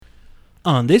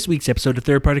On this week's episode of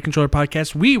Third Party Controller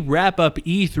Podcast, we wrap up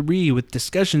E3 with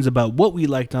discussions about what we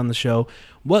liked on the show,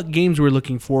 what games we're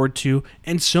looking forward to,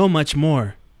 and so much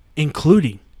more,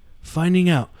 including finding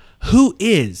out who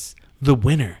is the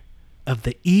winner of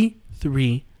the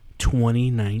E3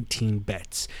 2019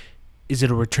 bets. Is it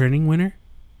a returning winner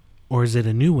or is it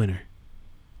a new winner?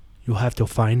 You'll have to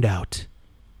find out.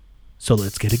 So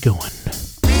let's get it going.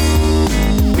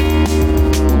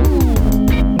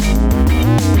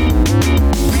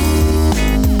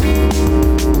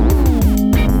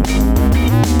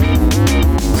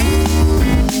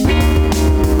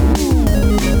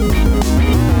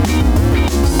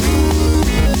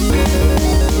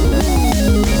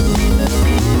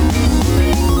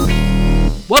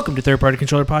 Welcome to Third Party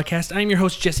Controller Podcast. I'm your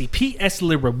host, Jesse P.S.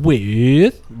 Libra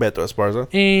with Beto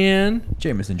Esparza and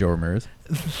Jameson Joe Ramirez.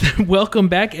 Welcome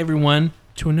back, everyone,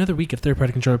 to another week of Third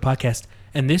Party Controller Podcast.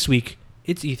 And this week,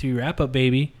 it's E3 wrap-up,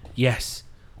 baby. Yes.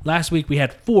 Last week, we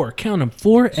had four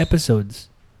episodes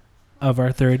of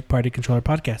our Third Party Controller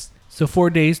Podcast. So 4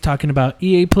 days talking about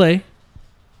EA Play,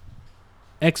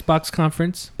 Xbox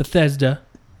Conference, Bethesda,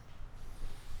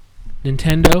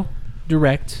 Nintendo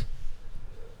Direct,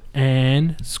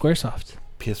 and Squaresoft.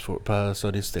 PS4,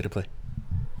 Sony's State of Play.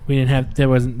 That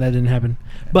didn't happen.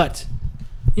 But,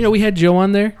 we had Joe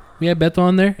on there. We had Beth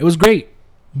on there. It was great.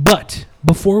 But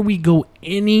before we go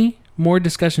any more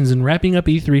discussions and wrapping up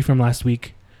E3 from last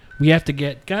week, we have to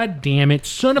get, god damn it,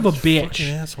 son of a bitch. Fucking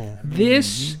asshole.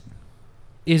 This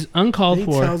is uncalled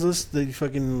for. He tells us that you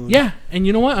fucking... Yeah, and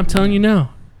you know what? I'm telling you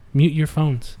now. Mute your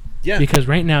phones. Yeah. Because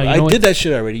right now, I did that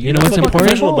shit already. You know what's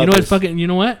important? You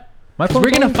know what? Because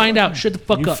we're going to find out. Shut the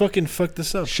fuck up. You fucking fucked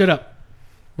this up. Shut up.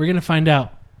 We're going to find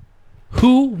out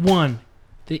who won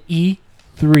the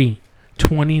E3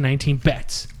 2019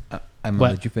 bets. I'm going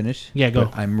to let you finish. Yeah, go.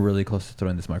 I'm really close to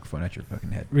throwing this microphone at your fucking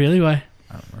head. Really? Why?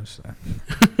 I don't know.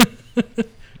 You're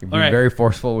being very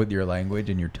forceful with your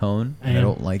language and your tone, and I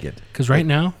don't like it. Because right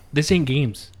now, this ain't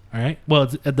games. All right? Well,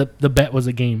 the bet was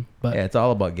a game. But yeah, it's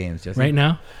all about games, Jesse. Right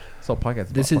now, this podcast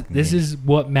this is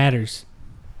what matters.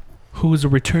 Who's a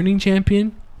returning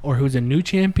champion or who's a new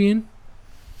champion?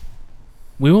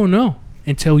 We won't know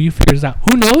until you figure it out.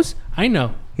 Who knows? I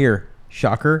know. Here,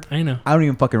 shocker. I know. I don't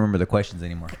even fucking remember the questions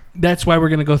anymore. That's why we're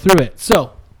going to go through it.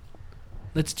 So,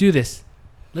 let's do this.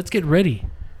 Let's get ready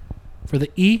for the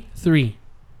E3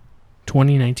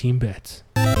 2019 bets.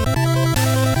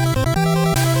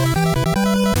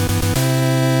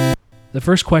 The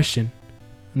first question,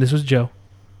 and this was Joe.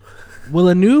 Will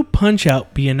a new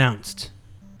Punch-Out be announced?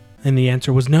 And the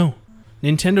answer was no.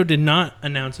 Nintendo did not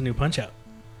announce a new Punch-Out,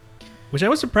 which I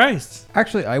was surprised.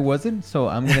 Actually, I wasn't, so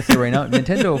I'm going to say right now,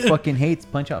 Nintendo fucking hates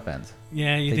Punch-Out fans.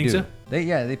 Yeah, you think so?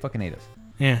 They fucking hate us.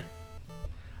 Yeah.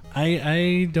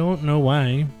 I don't know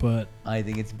why, but... I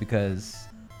think it's because,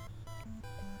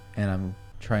 and I'm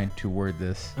trying to word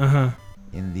this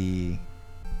in the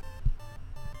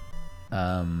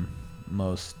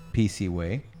most PC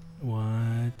way.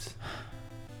 What?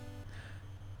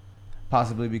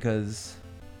 Possibly because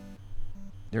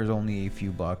there's only a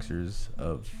few boxers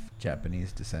of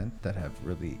Japanese descent that have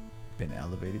really been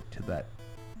elevated to that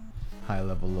high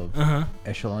level of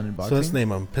echelon in boxing. So let's name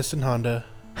them Piston Honda.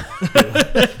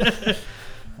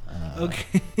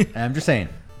 Okay. I'm just saying.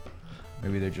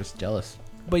 Maybe they're just jealous.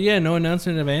 But yeah, no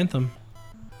announcement of Anthem.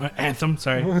 Anthem,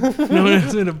 sorry. No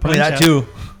announcement of Punch-Out. That too.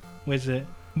 Which is it?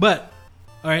 But,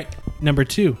 all right, number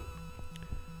 2.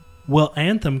 Will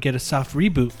Anthem get a soft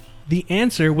reboot? The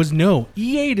answer was no.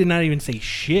 EA did not even say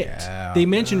shit. Yeah. They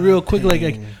mentioned real quick,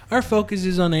 like, our focus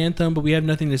is on Anthem, but we have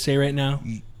nothing to say right now.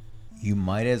 You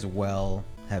might as well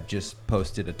have just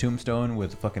posted a tombstone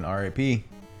with fucking RIP.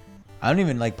 I don't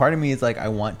even, part of me is like, I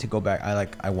want to go back.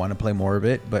 I want to play more of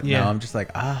it, but now I'm just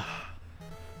like, I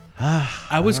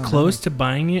was close to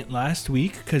buying it last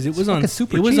week because it was on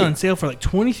sale for like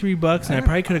 $23, and I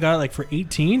probably could have got it like for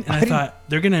 $18. And I thought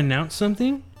they're gonna announce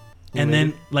something, and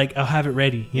then I'll have it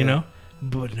ready, you know.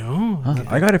 But no,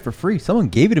 I got it for free. Someone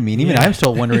gave it to me, and even I'm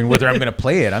still wondering whether I'm gonna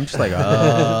play it. I'm just like,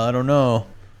 I don't know.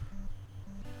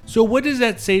 So what does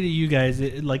that say to you guys?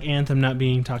 Like Anthem not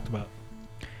being talked about?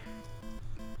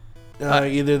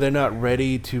 Either they're not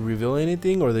ready to reveal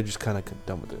anything, or they're just kind of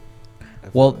done with it.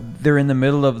 Well, they're in the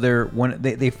middle of their one.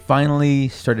 They finally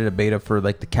started a beta for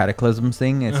the Cataclysms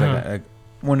thing. It's like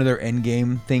one of their end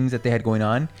game things that they had going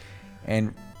on,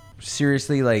 and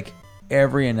seriously,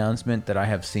 every announcement that I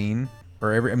have seen,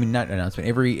 or every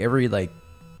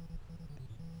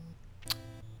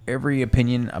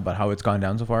opinion about how it's gone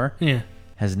down so far,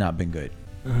 has not been good.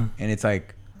 And it's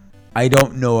like, I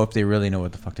don't know if they really know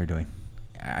what the fuck they're doing.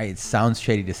 It sounds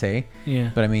shady to say,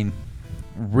 but I mean,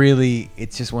 really,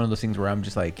 it's just one of those things where I'm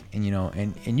just like, and you know,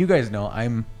 and you guys know,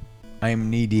 I'm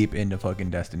knee deep into fucking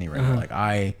Destiny right now. Like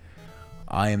I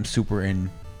am super into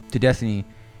Destiny,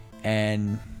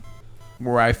 and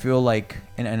where I feel like,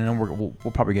 and I know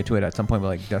we'll probably get to it at some point, but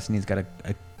like Destiny's got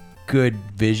a good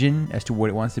vision as to what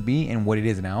it wants to be and what it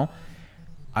is now.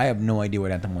 I have no idea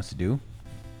what Anthem wants to do,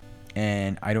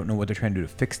 and I don't know what they're trying to do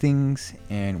to fix things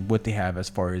and what they have as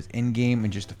far as in game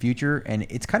and just the future, and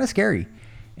it's kind of scary.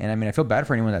 And I mean, I feel bad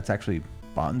for anyone that's actually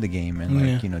bought the game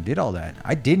and like you know did all that.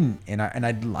 I didn't, and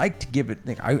I'd like to give it,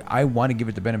 like I want to give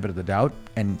it the benefit of the doubt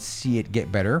and see it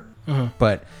get better.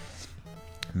 But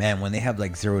man, when they have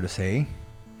like zero to say,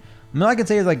 all I can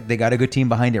say is like they got a good team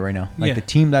behind it right now. Like the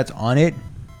team that's on it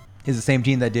is the same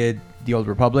team that did the Old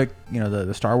Republic, you know,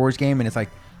 the Star Wars game, and it's like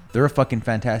they're a fucking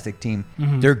fantastic team.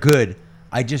 They're good.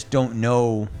 I just don't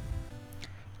know.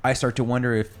 I start to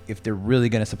wonder if they're really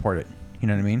going to support it. You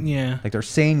know what I mean? Yeah. Like they're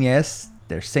saying yes.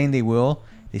 They're saying they will.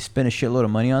 They spend a shitload of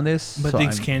money on this. But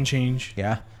things can change.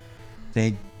 Yeah.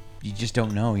 You just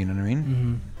don't know. You know what I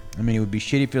mean? I mean, it would be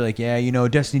shitty if you're like, yeah, you know,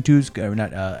 Destiny 2's,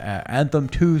 not Anthem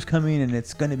 2's coming and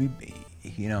it's going to be,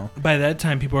 you know. By that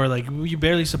time, people are like, you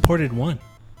barely supported one.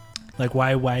 Like,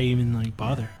 why even like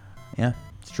bother? Yeah,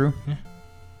 it's true. Yeah.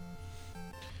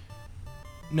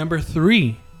 Number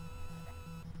 3.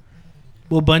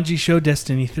 Will Bungie show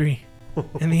Destiny 3?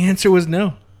 And the answer was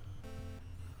no.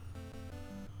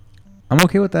 I'm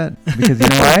okay with that because you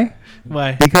know why?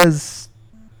 Why? Because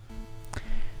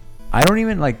I don't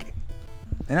even like.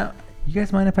 You know, you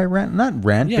guys mind if I rant? Not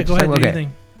rant. Yeah, go ahead. Do your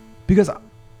thing. Because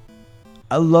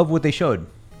I love what they showed.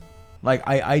 Like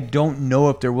I don't know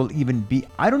if there will even be.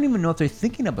 I don't even know if they're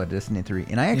thinking about Destiny 3,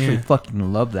 and I actually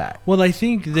fucking love that. Well, I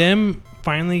think them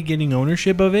finally getting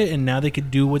ownership of it, and now they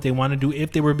could do what they want to do.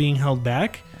 If they were being held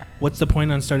back, what's the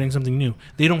point on starting something new?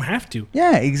 They don't have to.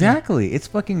 Yeah, exactly. Yeah. It's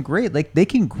fucking great. Like they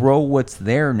can grow what's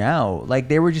there now. Like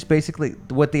they were just basically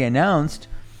what they announced.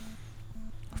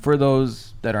 For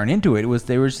those that aren't into it, was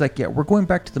they were just like, yeah, we're going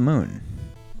back to the moon.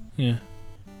 Yeah,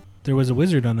 there was a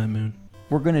wizard on that moon.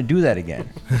 We're gonna do that again.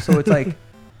 So it's like,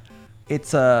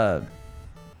 it's and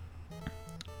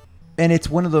it's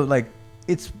one of the like,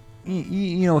 it's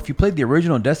you know, if you played the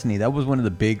original Destiny, that was one of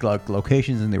the big like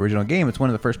locations in the original game. It's one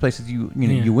of the first places you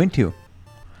went to,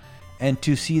 and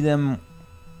to see them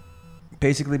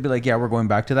basically be like, yeah, we're going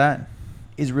back to that,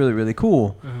 is really really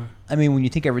cool. I mean, when you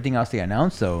think everything else they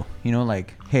announced, though, you know,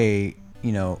 like, hey,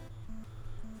 you know,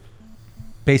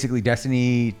 basically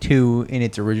Destiny 2 in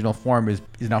its original form is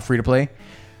now free to play,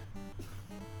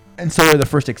 and so are the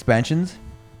first expansions.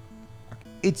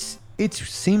 It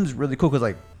seems really cool because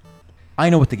like I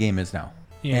know what the game is now,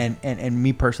 and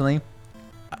me personally,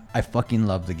 I fucking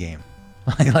love the game.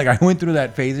 like I went through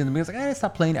that phase and I was like, I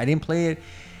stopped playing. I didn't play it,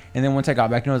 and then once I got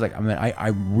back, I was like, I mean,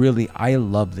 I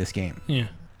love this game. Yeah.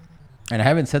 And I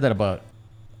haven't said that about.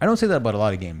 I don't say that about a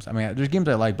lot of games. I mean, there's games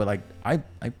I like, but like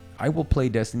I will play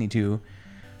Destiny 2.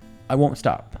 I won't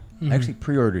stop. I actually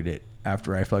pre-ordered it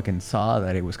after I fucking saw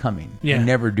that it was coming. Yeah. I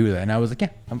never do that, and I was like,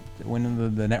 yeah. I went into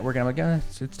the network, and I'm like, yeah,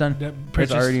 it's done.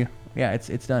 It's already, yeah,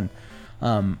 it's done.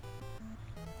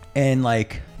 And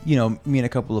like, you know, me and a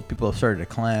couple of people have started a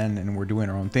clan, and we're doing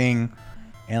our own thing.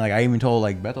 And like, I even told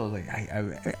like Bethel, I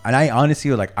was like, I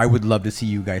honestly was like, I would love to see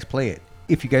you guys play it.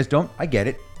 If you guys don't, I get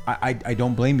it. I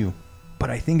don't blame you, but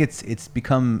I think it's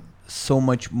become so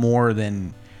much more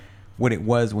than what it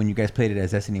was when you guys played it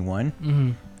as Destiny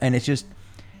 1. And it's just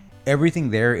everything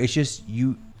there. It's just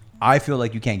I feel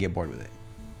like you can't get bored with it.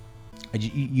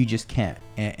 You just can't.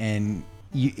 And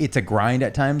it's a grind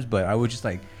at times, but I was just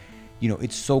like, you know,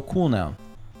 it's so cool now.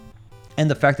 And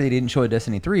the fact that they didn't show a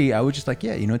Destiny 3, I was just like,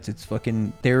 yeah, you know, it's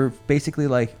fucking. They're basically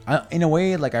like, in a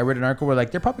way, like I read an article where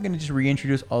like they're probably gonna just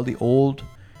reintroduce all the old.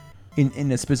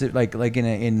 In a specific like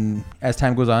in as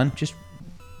time goes on, just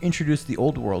introduce the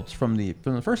old worlds from the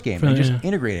first game and just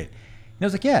integrate it. And I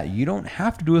was like, yeah, you don't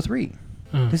have to do a 3.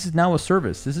 This is now a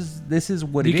service. This is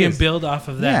what it is. You can build off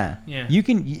of that. Yeah. You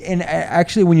can, and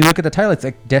actually, when you look at the title, it's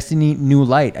like Destiny New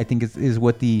Light. I think is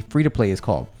what the free to play is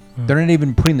called. They're not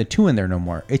even putting the 2 in there no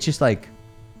more. It's just like,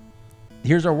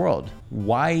 here's our world.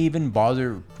 Why even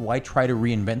bother? Why try to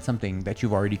reinvent something that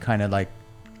you've already kind of like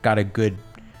got a good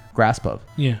grasp of?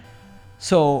 Yeah.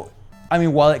 So, I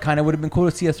mean, while it kind of would have been cool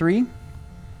to see a 3,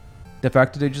 the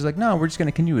fact that they're just like, no, we're just going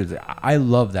to continue with it. I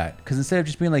love that. Because instead of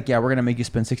just being like, yeah, we're going to make you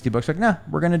spend $60, like, nah,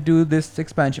 we're going to do this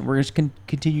expansion. We're just going to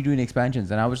continue doing expansions.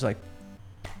 And I was like,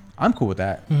 I'm cool with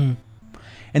that. And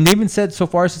they even said so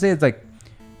far as to say, it's like,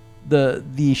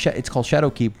 it's called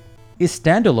Shadowkeep, is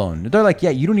standalone. They're like,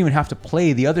 yeah, you don't even have to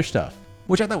play the other stuff.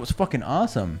 Which I thought was fucking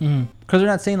awesome. Because they're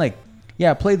not saying like,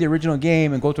 yeah, play the original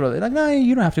game and go through all that. Like, no,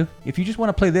 you don't have to. If you just want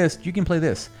to play this, you can play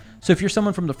this. So if you're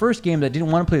someone from the first game that didn't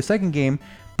want to play the second game,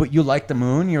 but you like the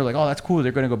moon, you're like, oh, that's cool.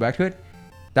 They're going to go back to it.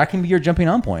 That can be your jumping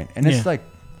on point. And it's like,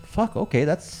 fuck, okay,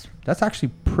 that's actually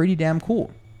pretty damn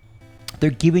cool. They're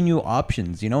giving you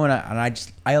options, you know, and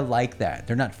I like that.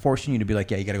 They're not forcing you to be like,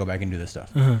 yeah, you got to go back and do this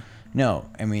stuff. No,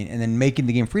 I mean, and then making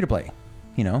the game free to play,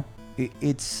 you know,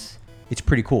 it's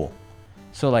pretty cool.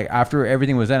 So like after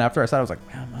everything was done, after I saw it, I was like,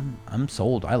 man, I'm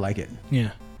sold. I like it.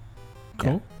 Yeah.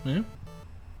 Cool. Yeah.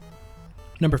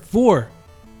 Number 4.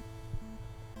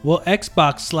 Will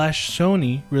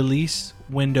Xbox/Sony release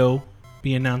window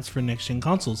be announced for next-gen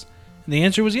consoles? And the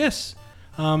answer was yes.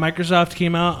 Microsoft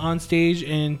came out on stage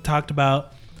and talked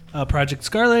about Project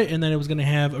Scarlet, and then it was going to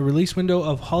have a release window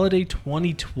of holiday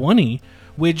 2020,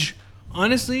 which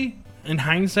honestly, in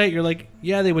hindsight, you're like,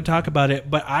 yeah, they would talk about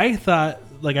it. But I thought,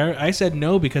 like, I said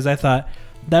no because I thought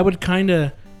that would kind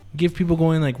of give people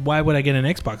going, like, why would I get an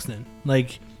Xbox then?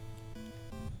 Like,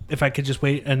 if I could just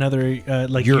wait another,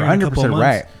 like, you're year and a couple 100% months.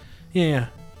 right. Yeah.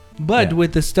 But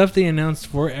with the stuff they announced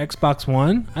for Xbox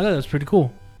One, I thought it was pretty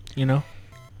cool, you know?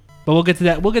 But we'll get to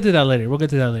that. We'll get to that later.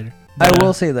 But, I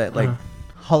will say that, like,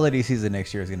 holiday season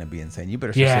next year is going to be insane. You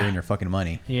better start saving your fucking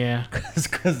money. Yeah.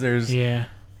 Because there's... Yeah.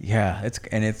 Yeah,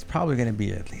 it's probably going to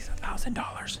be at least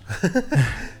 $1,000.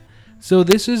 So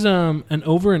this is an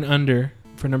over and under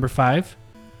for number 5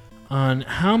 on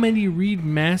how many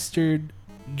remastered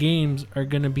games are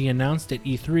going to be announced at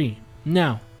E3.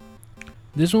 Now,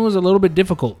 this one was a little bit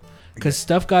difficult because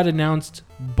stuff got announced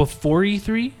before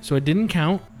E3, so it didn't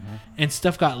count, and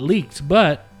stuff got leaked.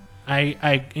 But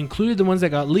I included the ones that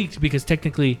got leaked because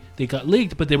technically they got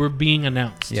leaked, but they were being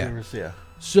announced. Yeah.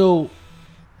 So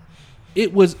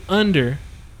it was under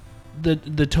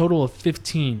the total of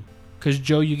 15 because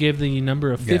Joe, you gave the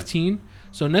number of 15.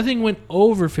 So nothing went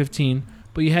over 15,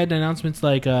 but you had announcements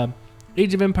like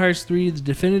Age of Empires 3, the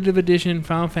Definitive Edition,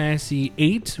 Final Fantasy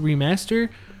 8 Remaster,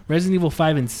 Resident Evil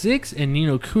 5 and 6, and Ni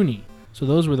no Kuni. So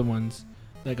those were the ones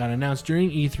that got announced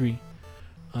during E3.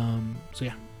 So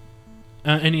yeah.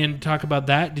 And talk about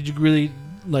that. Did you really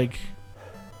like?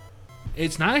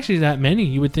 It's not actually that many.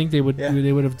 You would think they would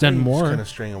have done more. Kind of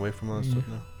straying away from all that stuff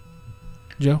now.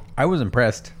 Joe, I was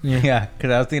impressed. Yeah,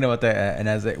 because I was thinking about that, and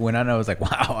as it went on, I was like,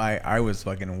 wow, I was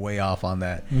fucking way off on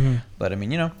that. Mm-hmm. But I mean,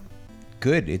 you know,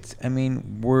 good. It's, I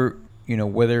mean, we're, you know,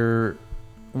 whether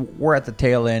we're at the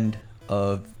tail end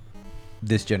of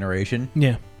this generation.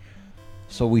 Yeah.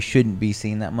 So we shouldn't be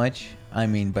seeing that much. I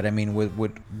mean, but I mean,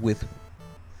 with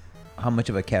how much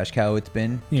of a cash cow it's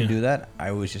been to do that,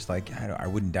 I was just like, I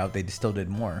wouldn't doubt they still did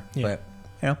more. Yeah. But,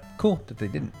 you know, cool that they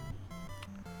didn't.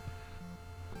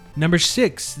 Number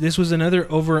 6. This was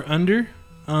another over under.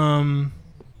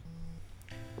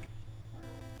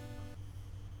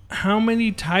 How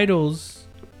many titles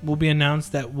will be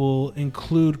announced that will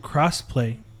include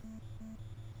crossplay?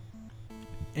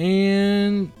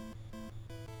 And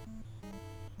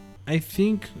I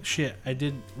think I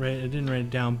didn't write it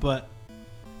down, but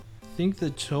I think the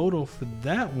total for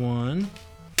that one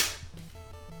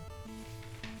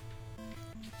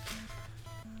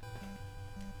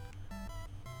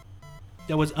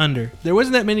that was under. There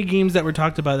wasn't that many games that were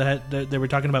talked about that were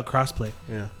talking about crossplay.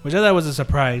 Yeah. Which I thought was a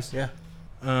surprise. Yeah.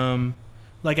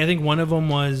 Like I think one of them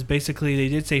was basically they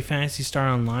did say Phantasy Star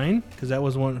Online because that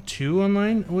was 2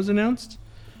 online was announced.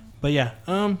 But yeah,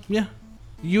 yeah.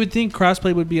 You would think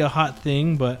crossplay would be a hot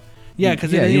thing, but yeah, because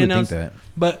they announced that.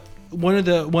 But one of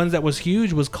the ones that was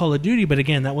huge was Call of Duty, but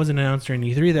again, that wasn't announced during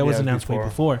E3. That was announced way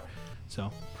before.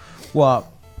 So,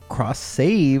 well, cross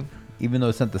save, even though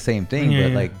it's not the same thing,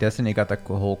 but like Destiny got the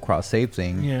whole cross save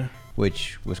thing,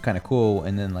 which was kind of cool.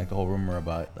 And then like the whole rumor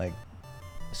about like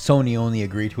Sony only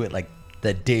agreed to it like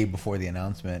the day before the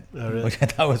announcement, which I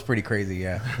thought was pretty crazy.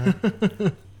 Yeah.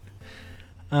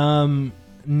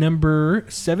 Number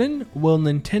 7, will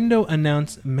Nintendo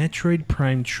announce Metroid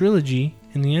Prime Trilogy?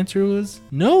 And the answer was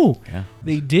no. Yeah.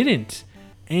 They didn't.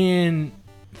 And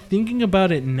thinking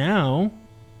about it now,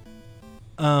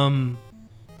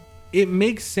 it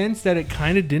makes sense that it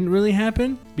kind of didn't really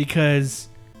happen because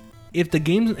if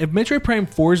Metroid Prime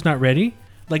 4 is not ready,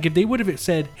 like if they would have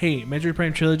said, hey, Metroid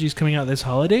Prime Trilogy is coming out this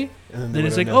holiday, then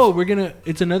it's like,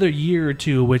 it's another year or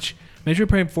two, which Metroid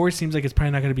Prime 4 seems like it's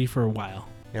probably not going to be for a while.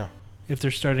 Yeah. If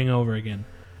they're starting over again.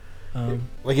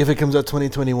 Like if it comes out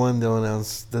 2021, they'll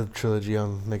announce the trilogy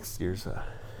on next year's.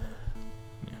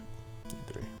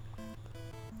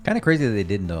 Kind of crazy that they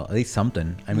didn't though. At least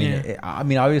something. I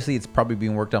mean, obviously it's probably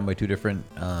being worked on by 2 different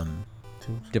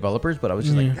developers, but I was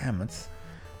just like, damn, that's.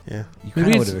 Yeah, you kind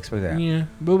of would have expected that. Yeah,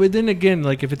 but then again,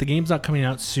 like if the game's not coming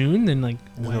out soon, then like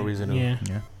there's no reason. Yeah.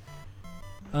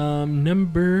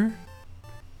 Number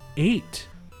 8.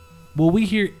 Will we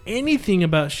hear anything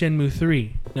about Shenmue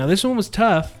 3? Now, this one was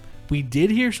tough. We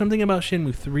did hear something about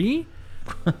Shenmue 3,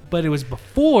 but it was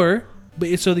before.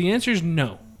 So the answer is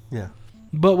no. Yeah.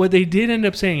 But what they did end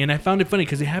up saying, and I found it funny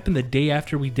because it happened the day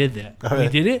after we did that. Okay. We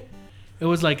did it. It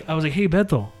was like, I was like, hey,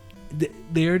 Bethel,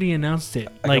 they already announced it.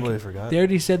 I Like, completely forgot. they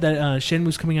already said that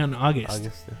Shenmue's coming out in August. Yeah.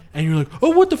 And you're like,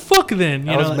 oh, what the fuck then?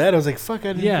 You I know, was like, mad. I was like, fuck,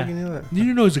 I didn't Yeah. fucking know that.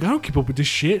 You know, it's like, I don't keep up with this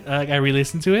shit. I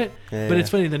re-listened to it. Yeah, But yeah. it's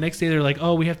funny. The next day, they're like,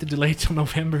 oh, we have to delay till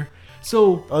November.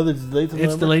 So Oh, it's delayed till it's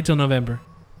November? delayed till November.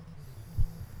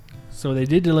 So they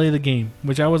did delay the game,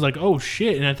 which I was like, oh,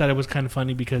 shit. And I thought it was kind of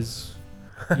funny because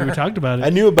you were talked about it. I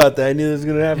knew about that. I knew it was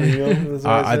going to happen. You know? That's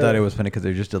why I said thought it was funny because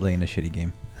they're just delaying a shitty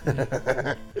game.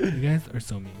 You guys are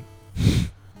so mean.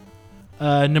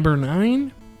 Number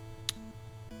 9.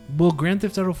 Will Grand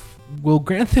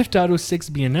Theft Auto 6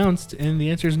 be announced? And the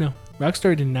answer is no.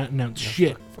 Rockstar did not announce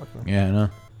shit. Fuck no. Yeah,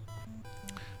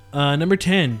 I know. Number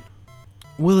 10.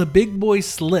 Will a big boy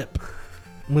slip?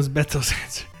 Was Beto's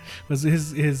answer. Was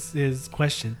his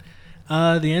question.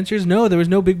 The answer is no. There was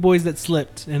no big boys that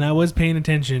slipped, and I was paying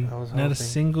attention. I was Not a hoping.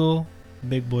 single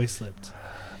big boy slipped.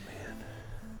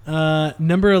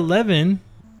 Number 11.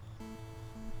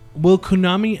 Will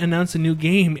Konami announce a new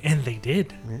game? And they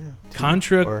did. Yeah.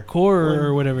 Contra Or- Core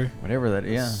or whatever. Whatever that.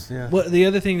 Yeah. Yeah. Well, the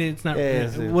other thing that it's not.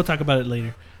 Yeah, yeah, we'll talk about it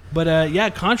later. But yeah,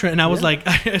 Contra, and I was Yeah. like,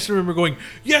 I just remember going,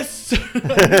 yes,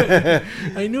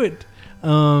 I knew it.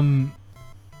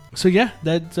 So yeah,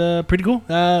 that's pretty cool.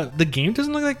 The game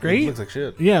doesn't look that It great. looks like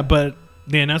shit. Yeah, but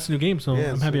they announced a new game, so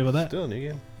Yeah, I'm happy about that. Still a new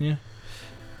game.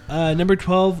 Yeah. Number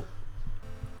 12.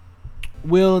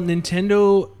 Will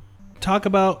Nintendo talk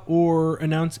about or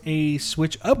announce a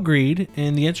Switch upgrade?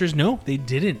 And the answer is no, they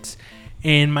didn't.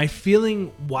 And my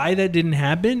feeling why that didn't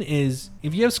happen is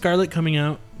if you have Scarlet coming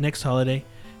out next holiday,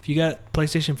 if you got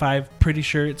PlayStation 5, pretty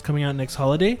sure it's coming out next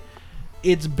holiday,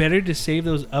 it's better to save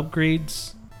those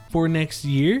upgrades for next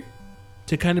year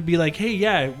to kind of be like, hey,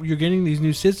 yeah, you're getting these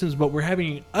new systems, but we're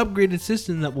having an upgraded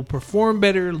system that will perform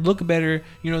better, look better.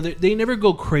 You know, they never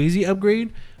go crazy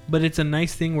upgrade, but it's a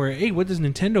nice thing where, hey, what does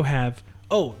Nintendo have?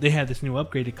 Oh, they have this new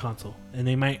upgraded console, and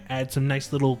they might add some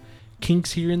nice little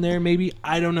kinks here and there, maybe.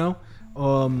 I don't know.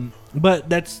 But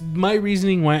that's my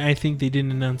reasoning why I think they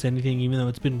didn't announce anything, even though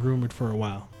it's been rumored for a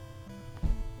while.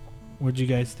 What'd you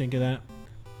guys think of that?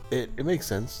 It makes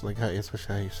sense, like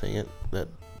especially how you're saying it, that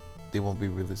they won't be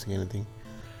releasing anything.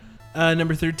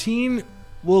 Number 13,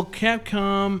 will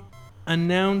Capcom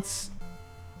announce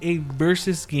a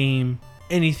versus game?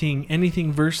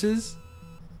 Anything versus?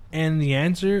 And the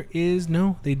answer is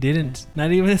no, they didn't.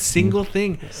 Not even a single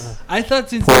thing. I thought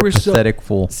since Poor they were so pathetic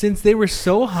fool. since they were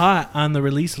so hot on the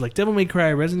release, like Devil May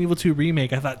Cry, Resident Evil 2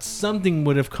 remake, I thought something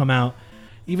would have come out,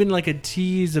 even like a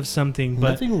tease of something. But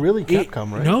Nothing really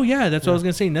Capcom, right? No, yeah, that's what I was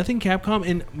gonna say. Nothing Capcom,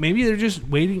 and maybe they're just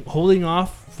holding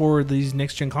off for these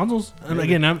next gen consoles. And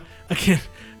Maybe. again, I'm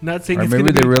not saying Or it's maybe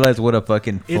gonna they be. realized what a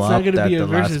fucking It's not flop gonna that be a the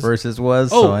last versus. versus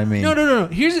was. Oh, So I mean, no.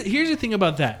 Here's the thing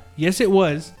about that. Yes, it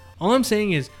was. All I'm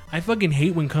saying is I fucking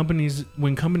hate when companies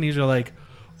are like,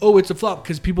 oh, it's a flop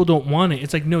because people don't want it.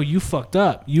 It's like, no, you fucked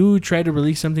up. You tried to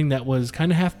release something that was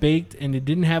kind of half baked and it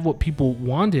didn't have what people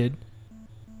wanted,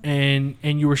 and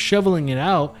you were shoveling it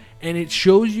out, and it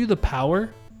shows you the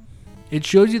power. It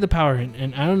shows you the power,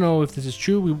 and I don't know if this is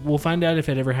true. We'll find out if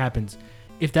it ever happens.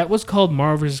 If that was called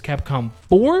Marvel vs. Capcom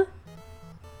 4,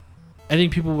 I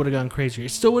think people would have gone crazier. It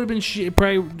still would have been shit. It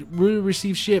probably would have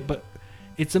received shit, but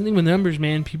it's something with numbers,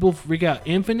 man. People freak out.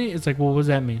 Infinite, it's like, well, what does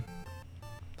that mean?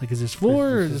 Like, is this 4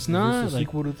 or is this not? Like,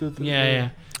 yeah.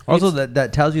 also It's-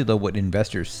 that tells you though what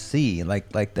investors see.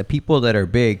 Like the people that are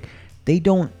big, they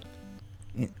don't.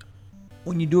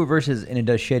 When you do a versus and it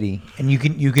does shitty, and you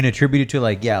can attribute it to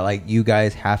like you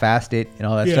guys half-assed it and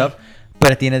all that Yeah. stuff.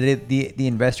 But at the end of the day, the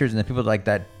investors and the people like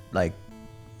that, like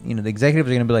the executives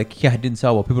are gonna be like, yeah, it didn't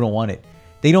sell well. People don't want it.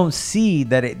 They don't see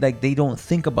that it, like they don't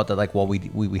think about that, like, well,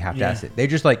 we have to ask it. They're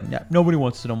just like, yeah, nobody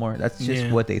wants it no more. That's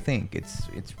just what they think.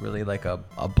 It's really like a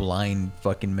blind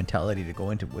fucking mentality to go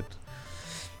into with.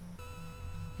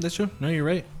 That's true. No, you're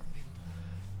right.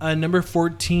 Number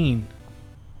 14.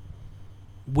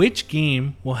 Which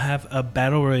game will have a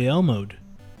battle royale mode?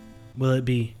 Will it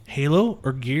be Halo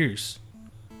or Gears?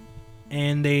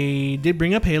 And they did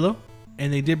bring up Halo,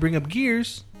 and they did bring up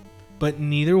Gears, but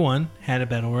neither one had a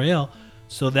battle royale.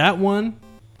 So that one,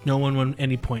 no one won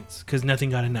any points because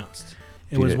nothing got announced.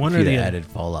 It was one or the other. added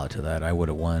Fallout to that, I would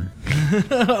have won.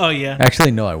 Oh yeah.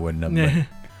 Actually, no, I wouldn't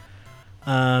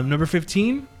have. Number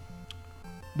 15.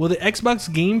 Will the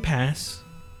Xbox Game Pass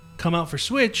come out for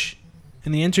Switch?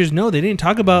 And the answer is no. They didn't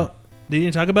talk about the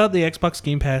Xbox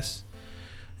Game Pass.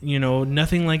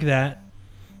 Nothing like that.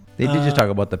 They did just talk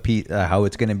about how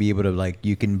it's going to be able to, like,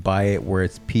 you can buy it where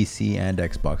it's PC and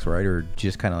Xbox, right? Or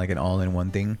just kind of like an all-in-one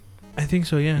thing. I think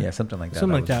so, yeah. Yeah, something like that.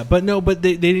 Something like that. But no,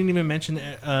 they didn't even mention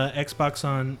Xbox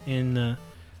in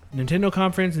Nintendo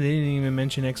conference, and they didn't even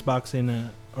mention Xbox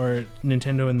or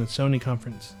Nintendo in the Sony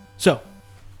conference. So,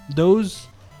 those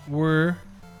were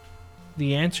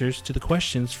the answers to the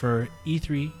questions for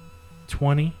E3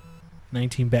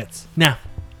 2019 bets. Now,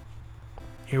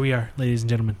 here we are, ladies and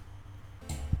gentlemen,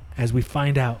 as we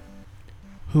find out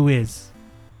who is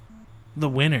the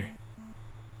winner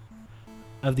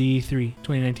of the E3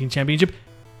 2019 championship.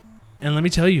 And let me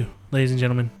tell you, ladies and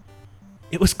gentlemen,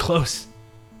 it was close.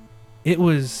 It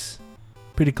was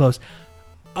pretty close.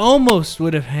 Almost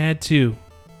would have had to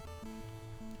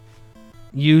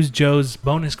use Joe's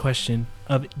bonus question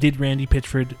of, did Randy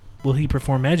Pitchford, will he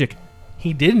perform magic?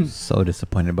 He didn't. So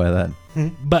disappointed by that.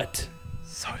 But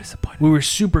So disappointed. we were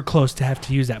super close to have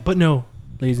to use that. But no,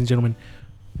 ladies and gentlemen,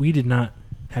 we did not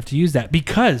have to use that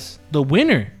because the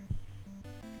winner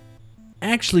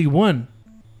actually won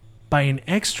by an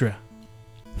extra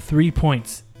 3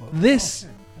 points. This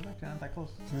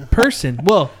person,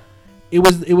 well, it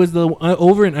was the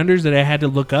over and unders that I had to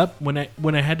look up when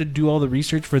I had to do all the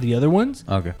research for the other ones.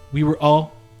 Okay. We were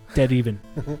all dead even.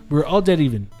 We were all dead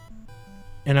even.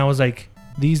 And I was like,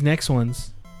 these next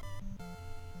ones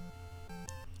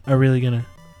are really going to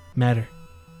matter.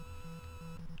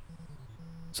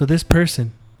 So this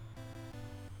person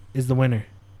is the winner.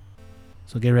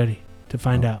 So get ready to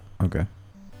find out. Okay.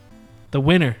 The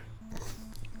winner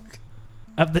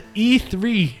of the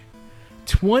E3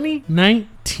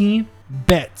 2019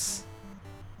 bets.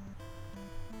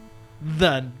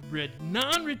 The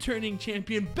non-returning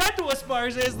champion Beto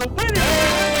Esparza is the winner.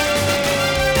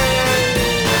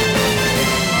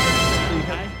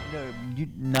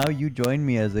 Now you join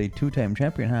me as a 2-time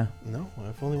champion, huh? No,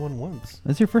 I've only won once.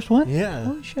 That's your first one? Yeah.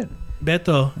 Holy shit.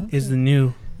 Beto is the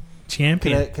new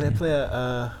champion. Can I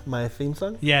play my theme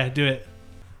song? Yeah, do it.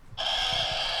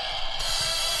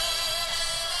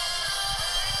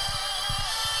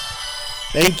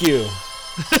 Thank you.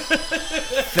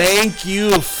 Thank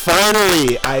you.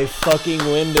 Finally, I fucking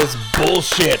win this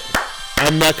bullshit.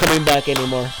 I'm not coming back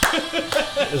anymore.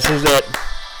 This is it.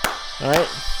 All right.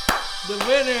 The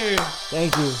winner,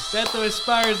 Thank you. Beto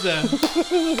Esparza.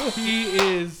 He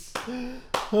is.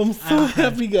 I'm so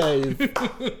happy, guys.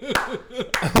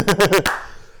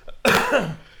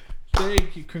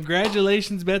 Thank you.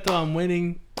 Congratulations, Beto, on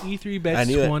winning E3 Bets I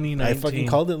knew 2019. it. I fucking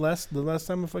called it the last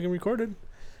time I fucking recorded.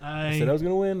 I said I was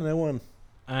gonna win, and I won.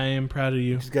 I am proud of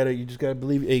you. You just gotta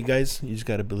believe. Hey guys, you just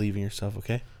gotta believe in yourself,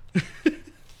 okay?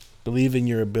 Believe in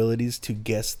your abilities to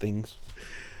guess things.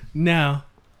 Now,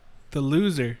 the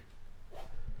loser.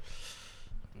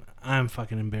 I'm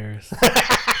fucking embarrassed.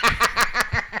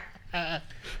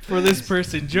 For this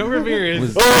person, Joe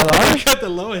Ramirez. I got the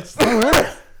lowest.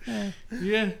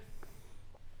 Yeah.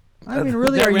 I mean,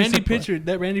 really, That are you Randy surprised? Pitchford.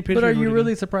 That Randy Pitchford. But are you would've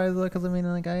really been- surprised though? Because I mean,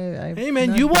 like I. Hey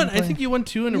man, you won. I think you won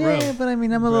 2 in a row. Yeah, but I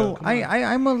mean, I'm a Bro, little. come on.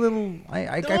 I'm a little.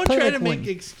 I Don't play try like to make one.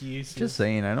 excuses. Just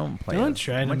saying, I don't play. Don't as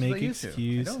try to much as make I used to. I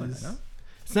don't, excuses. I know.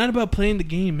 It's not about playing the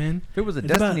game, man. If it was a It's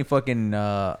Destiny about- fucking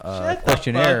Shut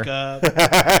questionnaire, the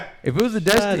fuck up. if it was a Shut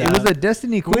Destiny, it was up. a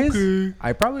Destiny quiz, Okay.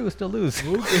 I probably would still lose.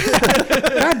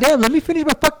 God damn, let me finish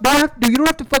my fuck. You don't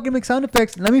have to fucking make sound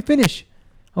effects. Let me finish,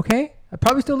 okay? I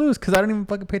probably still lose because I don't even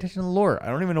fucking pay attention to the lore. I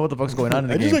don't even know what the fuck's going on in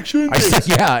the I game. just like shooting I just, things.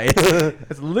 yeah,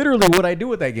 it's literally what I do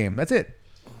with that game. That's it.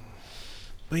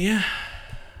 But yeah,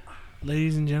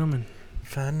 ladies and gentlemen,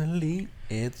 Finally,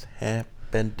 it's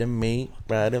happened to me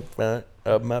right in front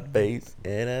of my face,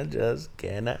 and I just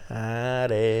cannot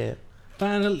hide it.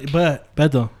 finally, but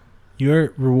Beto,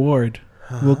 your reward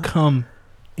will come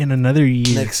in another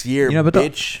year. Next year, You know, but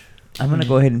bitch. I'm gonna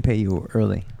go ahead and pay you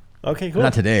early. Okay, cool.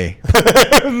 Not today,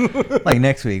 like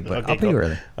next week, but Okay, I'll pay you cool.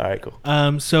 early. All right,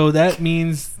 cool. So that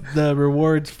means the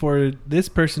rewards for this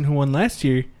person who won last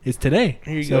year is today.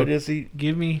 Here you So go, Jesse.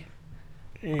 give me.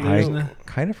 Here you There's go. no- I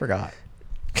kind of forgot.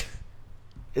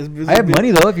 It's I have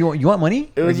money though. If you want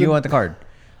money, It or was do you a- want the card?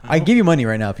 I give you money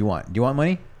right now if you want. Do you want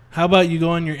money? How about you go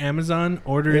on your Amazon,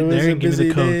 order It it was there, a and give me the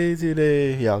busy code. day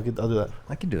today. Yeah, I'll do that.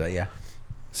 I can do that. Yeah.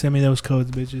 Send me those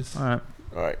codes, bitches. All right.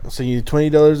 All right, so you need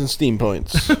 $20 in Steam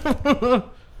points.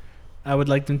 I would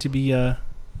like them to be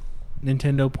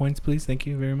Nintendo points, please. Thank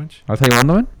you very much. I'll tell you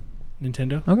one.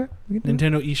 Nintendo. Okay. we can do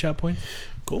it. Nintendo eShop points.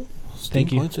 Cool. Steam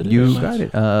Thank you. points it You is. very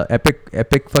got much. it.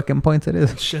 Epic fucking points it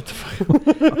is. Shut the fuck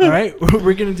up. All right,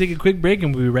 we're going to take a quick break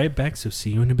and we'll be right back, so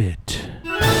see you in a bit.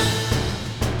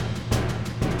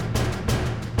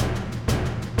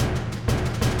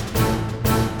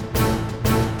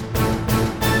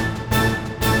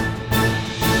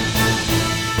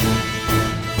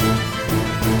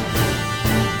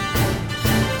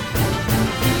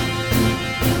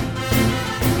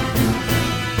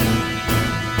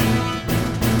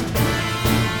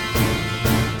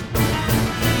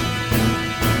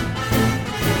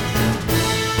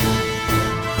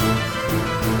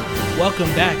 welcome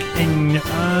back. And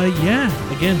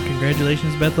again,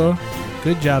 congratulations, Bethel.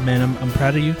 Good job, man. I'm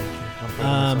proud of you.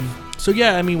 So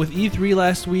yeah, I mean, with E3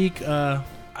 last week, I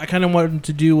kind of wanted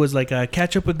to do was like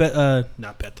catch up with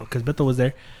not Bethel, because Bethel was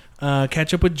there.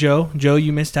 Catch up with Joe. Joe,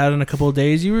 you missed out on a couple of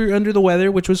days. You were under the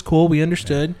weather, which was cool. We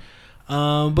understood.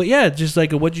 But yeah, just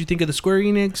like what did you think of the Square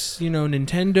Enix,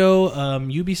 Nintendo,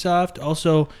 Ubisoft?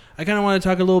 Also, I kind of want to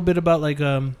talk a little bit about like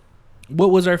what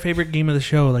was our favorite game of the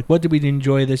show? Like, what did we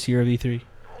enjoy this year of E3?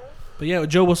 But yeah,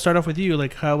 Joe, we'll start off with you.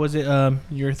 Like, how was it?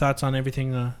 Your thoughts on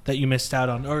everything that you missed out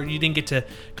on, or you didn't get to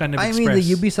kind of express? I mean,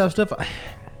 the Ubisoft stuff,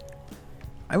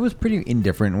 I was pretty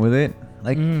indifferent with it.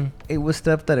 Like, it was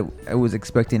stuff that I was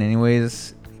expecting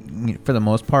anyways, for the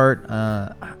most part.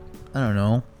 I don't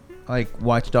know. Like,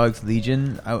 Watch Dogs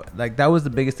Legion, that was the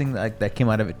biggest thing that came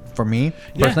out of it for me,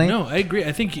 personally. Yeah, no, I agree.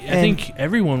 I think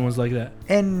everyone was like that.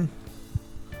 And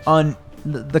on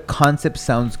the concept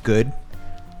sounds good,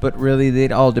 but really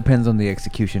it all depends on the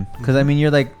execution. Because I mean, you're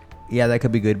like, yeah, that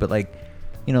could be good, but like,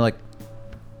 like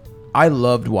I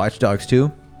loved Watch Dogs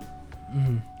 2,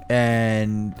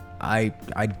 and I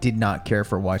did not care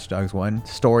for Watch Dogs 1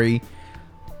 story.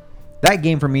 That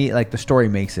game for me, like, the story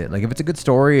makes it. Like, if it's a good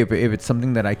story, if it's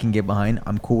something that I can get behind,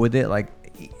 I'm cool with it. Like,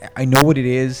 I know what it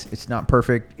is. It's not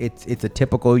perfect. It's a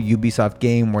typical Ubisoft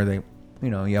game where they,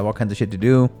 you have all kinds of shit to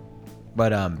do.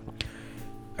 But I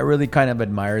really kind of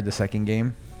admired the second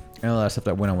game and a lot of stuff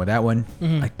that went on with that one.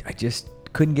 I just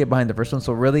couldn't get behind the first one.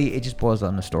 So really, it just boils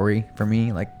down to story for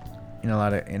me. Like, in a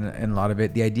lot of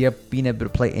it, the idea of being able to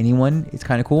play anyone is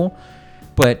kind of cool,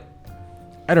 but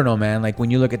I don't know, man. Like, when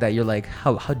you look at that, you're like,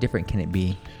 how different can it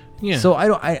be? Yeah. So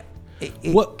it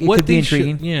could be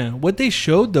intriguing. What they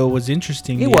showed though was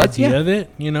interesting. The idea of it,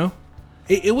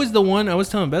 It was the one I was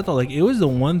telling Bethel, like, it was the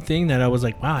one thing that I was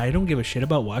like, wow, I don't give a shit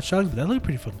about Watch Dogs, but that looked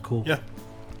pretty fucking cool. Yeah.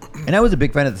 And I was a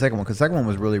big fan of the second one, because the second one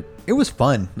was really, it was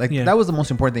fun. Like, that was the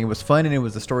most important thing. It was fun, and it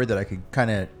was a story that I could kind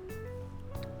of,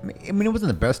 I mean, it wasn't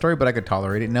the best story, but I could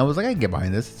tolerate it. And I was like, I can get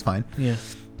behind this. It's fine. Yeah.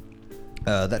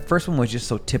 That first one was just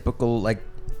so typical. Like,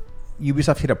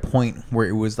 Ubisoft hit a point where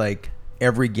it was like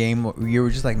every game you were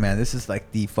just like, man, this is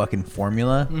like the fucking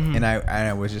formula, and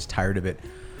I was just tired of it.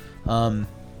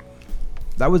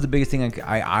 That was the biggest thing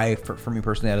for me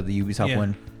personally out of the Ubisoft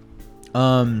one.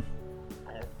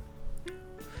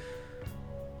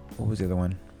 What was the other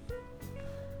one?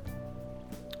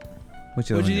 What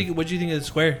do you think of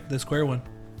the Square one?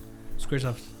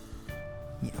 Squaresoft.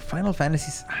 Yeah, Final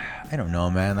Fantasy. I don't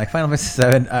know, man. Like, Final Fantasy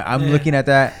 7. I'm looking at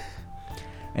that,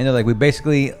 and they're like, we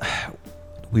basically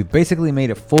made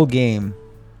a full game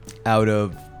out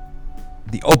of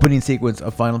the opening sequence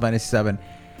of Final Fantasy 7.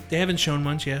 They haven't shown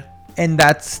much yet. And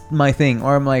that's my thing.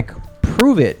 Or I'm like,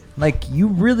 prove it. Like, you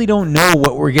really don't know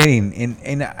what we're getting.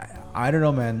 And I don't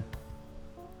know, man.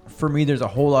 For me, there's a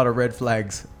whole lot of red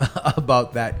flags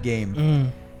about that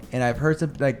game. And I've heard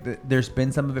some, like, there's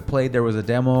been some of it played. There was a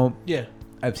demo. Yeah.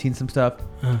 I've seen some stuff.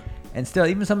 And still,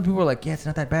 even some people are like, yeah, it's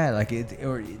not that bad. Like,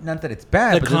 or not that it's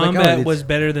bad. The combat was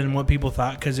better than what people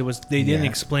thought, because they didn't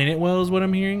explain it well, is what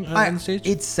I'm hearing on stage.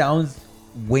 It sounds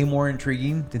way more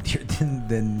intriguing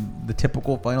than the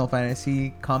typical Final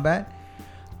Fantasy combat,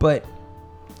 but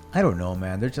I don't know,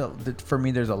 man. For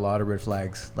me, there's a lot of red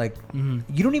flags. Like,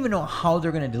 you don't even know how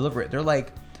they're gonna deliver it. They're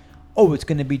like, oh, it's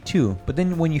gonna be 2, but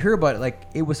then when you hear about it, like,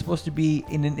 it was supposed to be.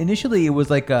 Initially, it was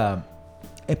like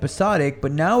episodic,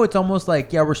 but now it's almost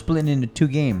like, yeah, we're splitting into 2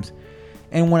 games.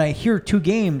 And when I hear 2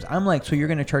 games, I'm like, so you're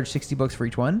gonna charge $60 for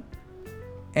each one?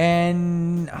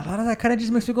 And a lot of that kind of just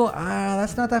makes me go,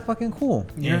 that's not that fucking cool.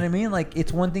 You know what I mean? Like,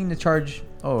 it's one thing to charge,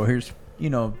 here's,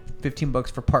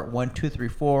 $15 for part 1, 2, 3,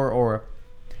 4, or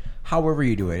however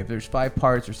you do it. If there's 5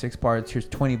 parts or 6 parts, here's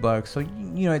 $20. So,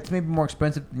 it's maybe more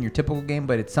expensive than your typical game,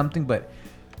 but it's something. But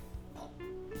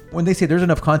when they say there's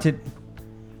enough content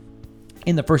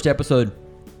in the first episode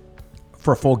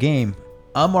for a full game,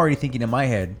 I'm already thinking in my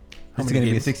head, it's going to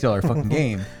be a $60 fucking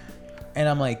game. And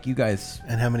I'm like, you guys.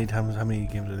 And how many games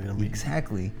are they going to be?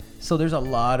 Exactly. So there's a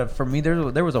lot of, for me, there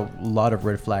was a lot of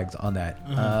red flags on that.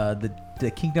 The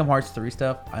Kingdom Hearts 3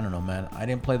 stuff, I don't know, man. I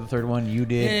didn't play the third one. You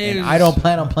did. And I don't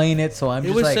plan on playing it, so I'm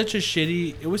just like. It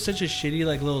was such a shitty,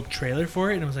 like, little trailer for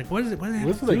it. And I was like, what is it? What do they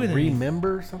have to do like with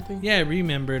Remember or something? Yeah,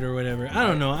 Remembered or whatever. I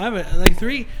don't know. I have like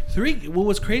three. What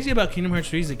was crazy about Kingdom Hearts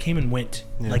 3 is it came and went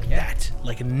like that,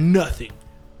 like nothing.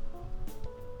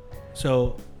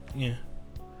 So, yeah.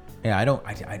 Yeah, I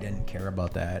didn't care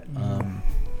about that.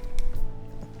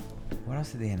 What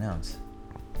else did they announce?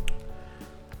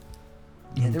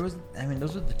 Yeah, there was. I mean,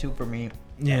 those were the 2 for me.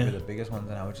 Yeah, were the biggest ones,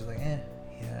 and I was just like,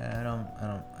 yeah,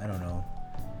 I don't know.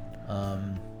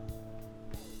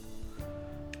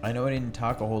 I know I didn't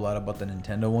talk a whole lot about the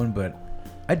Nintendo one, but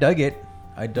I dug it.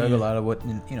 I dug a lot of what,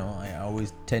 I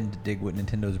always tend to dig what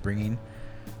Nintendo's bringing.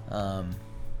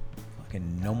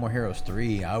 Fucking No More Heroes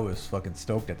 3, I was fucking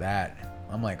stoked at that.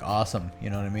 I'm like, awesome. You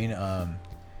know what I mean?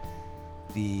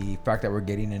 The fact that we're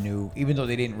getting a new, even though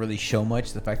they didn't really show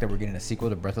much, the fact that we're getting a sequel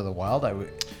to Breath of the Wild, that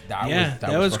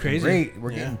was crazy. Great.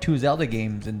 We're getting 2 Zelda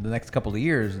games in the next couple of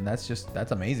years, and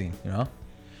that's amazing,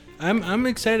 I'm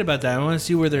excited about that. I want to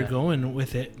see where they're going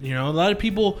with it. A lot of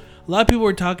people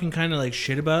were talking kind of like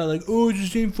shit about it, like, oh, it's the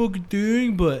same fucking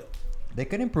thing, but they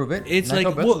could improve it. It's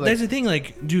like, well, that's the thing,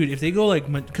 like, dude, if they go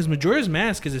like, because Majora's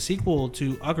Mask is a sequel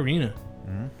to Ocarina,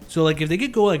 so like if they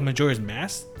could go like Majora's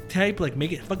Mask type, like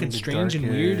make it fucking strange and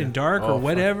weird and dark or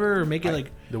whatever, or make it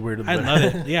like the weird. I love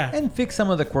it. Yeah, and fix some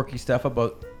of the quirky stuff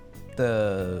about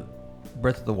the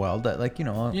Breath of the Wild that, like,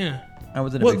 yeah. I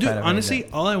wasn't a big fan of. Honestly,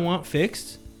 all I want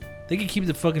fixed, they could keep it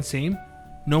the fucking same.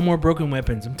 No more broken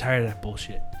weapons. I'm tired of that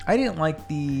bullshit. I didn't like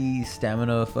the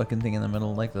stamina fucking thing in the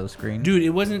middle, like the screen. Dude,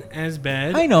 it wasn't as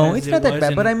bad. I know it's not that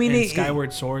bad, but I mean,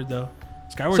 Skyward Sword though.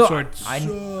 Skyward Sword.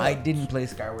 I didn't play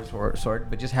Skyward Sword,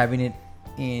 but just having it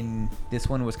in this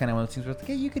one was kind of one of those things where, like,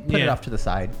 hey, you could put it off to the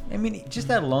side. I mean, just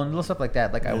that alone, little stuff like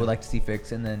that, like I would like to see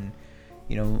fixed. And then,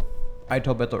 I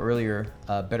told Beto earlier,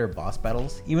 better boss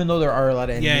battles, even though there are a lot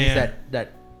of enemies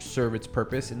that serve its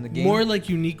purpose in the game. More like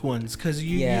unique ones, because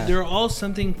they're all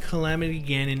something Calamity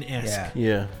Ganon-esque.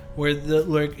 Yeah. Where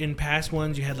like in past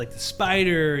ones you had like the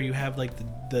spider, you have like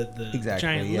the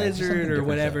giant lizard or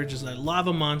whatever, just like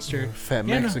lava monster, fat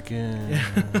Mexican.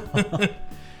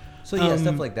 So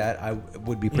stuff like that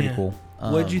would be pretty cool.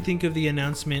 What did you think of the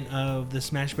announcement of the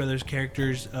Smash Brothers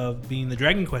characters of being the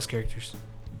Dragon Quest characters?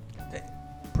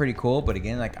 Pretty cool, but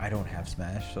again, like, I don't have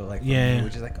Smash, so like, me,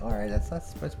 which is like, all right, that's all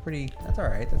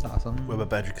right, that's awesome. What about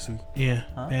Banjo-Kazooie? Yeah,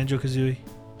 Banjo-Kazooie.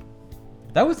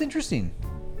 That was interesting,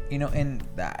 and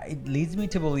that it leads me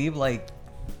to believe, like,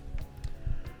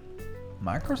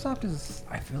 Microsoft is,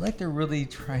 I feel like they're really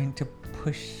trying to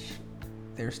push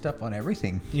their stuff on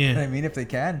everything. Yeah, you know what I mean, if they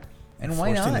can, and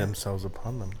why not? Forcing themselves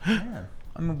upon them. Yeah.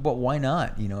 I mean, but why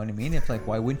not? You know what I mean? It's like,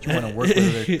 why wouldn't you want to work with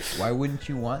other? Why wouldn't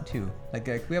you want to? Like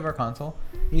we have our console.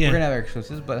 Yeah. We're gonna have our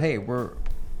exclusives, but hey,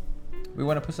 we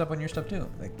want to put stuff on your stuff too.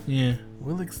 Like, yeah,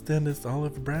 we'll extend this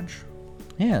olive branch.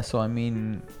 Yeah, so I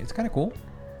mean, it's kind of cool.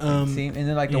 And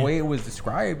then like the way it was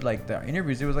described, like the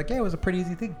interviews, it was like, yeah, it was a pretty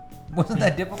easy thing. It wasn't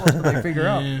that difficult to like figure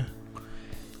out.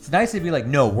 It's nice to be like,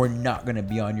 no, we're not gonna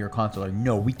be on your console, or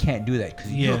no, we can't do that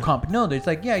because you're no. It's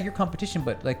like, yeah, you're competition,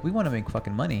 but like we want to make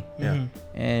fucking money,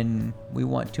 and we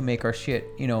want to make our shit.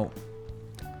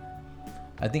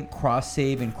 I think cross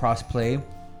save and cross play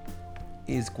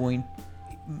is going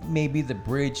maybe the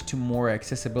bridge to more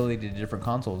accessibility to different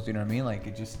consoles. You know what I mean? Like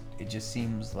it just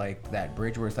seems like that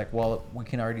bridge where it's like, well, we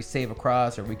can already save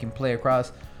across or we can play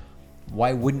across.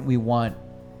 Why wouldn't we want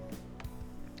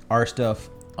our stuff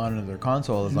on another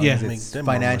console as long as it's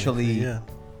financially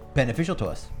beneficial to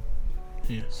us?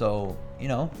 So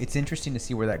it's interesting to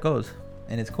see where that goes,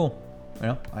 and it's cool.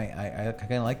 I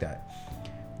kind of like that.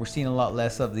 We're seeing a lot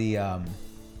less of the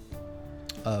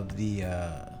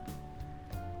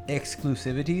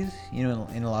exclusivities,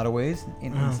 in a lot of ways,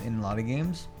 in a lot of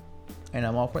games, and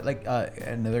I'm all for it. Like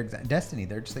another Destiny,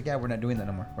 they're just like, yeah, we're not doing that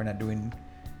no more. We're not doing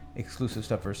exclusive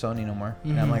stuff for Sony no more.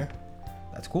 And I'm like,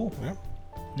 that's cool.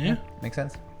 Yeah, makes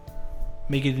sense.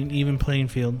 Make it an even playing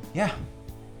field. Yeah.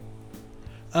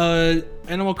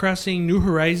 Animal Crossing New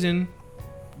Horizon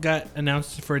got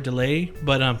announced for a delay,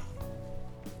 but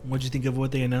what'd you think of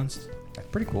what they announced? That's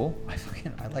pretty cool.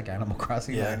 I like Animal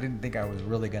Crossing. Yeah. I didn't think I was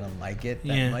really gonna like it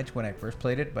that much when I first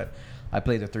played it, but I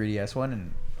played the 3DS one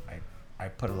and I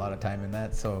put a lot of time in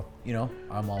that, so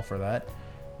I'm all for that.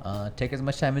 Take as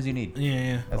much time as you need.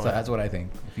 Yeah. That's what I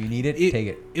think. If you need it, take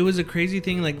it. It was a crazy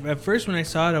thing. Like at first when I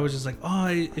saw it, I was just like, oh,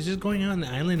 it's just going out on the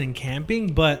island and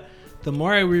camping. But the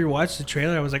more I rewatched the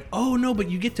trailer, I was like, oh no, but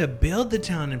you get to build the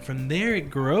town, and from there it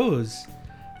grows.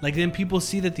 Like then people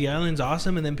see that the island's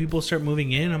awesome, and then people start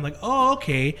moving in. I'm like, oh,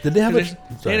 okay. Did they have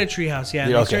they had a treehouse? Yeah.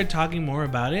 They started talking more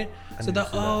about it. So I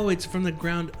thought, it's from the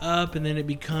ground up, and then it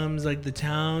becomes like the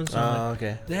town. So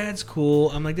okay. That's cool.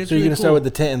 I'm like, that's so really you're gonna start with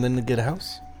the tent and then get a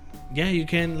house? Yeah, you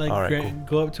can like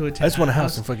go up to a tent. I just want a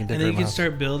house and fucking decorate. And then you can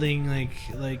start building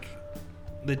like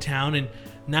the town, and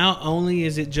not only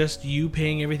is it just you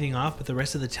paying everything off, but the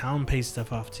rest of the town pays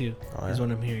stuff off too. Is what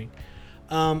I'm hearing.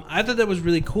 I thought that was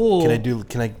really cool.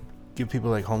 Can I give people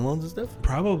like home loans and stuff?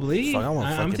 Probably.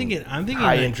 I'm thinking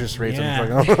high interest rates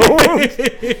on fucking home loans.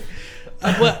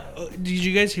 Did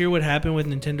you guys hear what happened with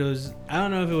Nintendo's? I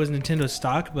don't know if it was Nintendo's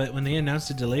stock, but when they announced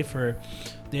a delay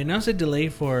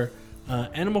for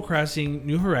Animal Crossing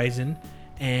New Horizon,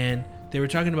 and they were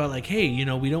talking about like, hey, you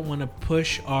know, we don't want to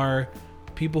push our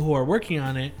people who are working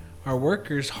on it, our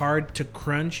workers, hard to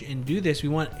crunch and do this. We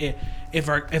want it, if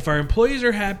our employees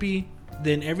are happy,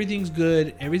 then everything's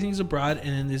good, everything's abroad, and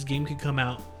then this game can come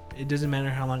out. It doesn't matter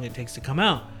how long it takes to come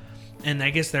out. And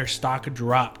I guess their stock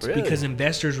dropped because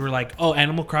investors were like, "Oh,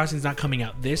 Animal Crossing's not coming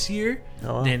out this year."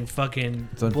 Then fucking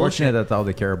It's unfortunate bullshit. that's all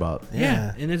they care about.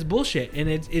 Yeah, and it's bullshit. And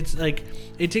it's like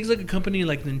it takes like a company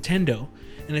like Nintendo,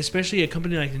 and especially a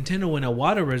company like Nintendo when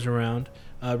Iwata was around.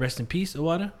 Rest in peace,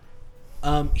 Iwata.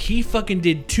 He fucking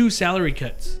did 2 salary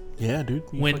cuts. Yeah, dude.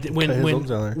 When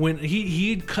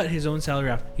he cut his own salary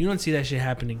off. You don't see that shit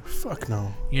happening. Fuck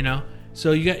no. You know.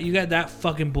 So you got that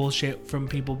fucking bullshit from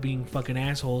people being fucking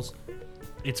assholes.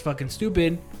 It's fucking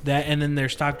stupid that, and then their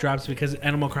stock drops because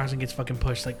Animal Crossing gets fucking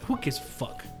pushed. Like, who gives a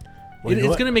fuck? Well,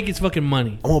 It's gonna make its fucking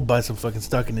money. I'm gonna buy some fucking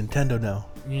stock in Nintendo now.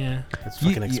 Yeah. It's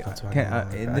fucking expensive.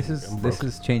 And this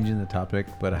is changing the topic,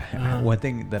 but one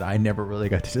thing that I never really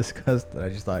got to discuss that I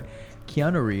just thought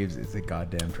Keanu Reeves is a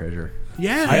goddamn treasure.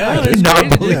 Yeah. I it's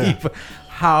cannot crazy. believe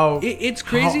how It's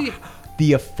crazy.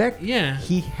 the effect Yeah.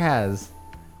 he has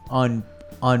on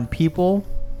people,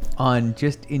 on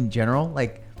just in general.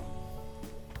 Like,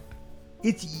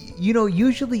 it's, you know,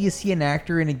 usually you see an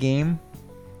actor in a game.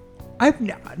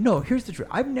 Here's the truth.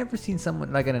 I've never seen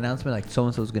someone like an announcement like so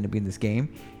and so is going to be in this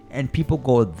game, and people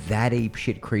go that ape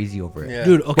shit crazy over it. Yeah.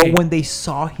 Dude, okay. But when they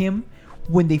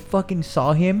fucking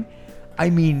saw him, I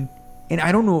mean, and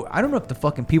I don't know if the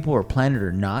fucking people were planning it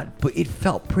or not, but it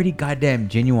felt pretty goddamn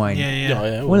genuine.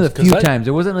 Yeah. One of the few times.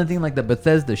 It wasn't anything like the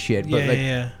Bethesda shit, but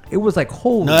it was like,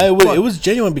 holy fuck. It was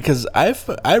genuine because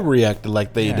I reacted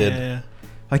like they did. Yeah.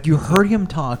 Like, you heard him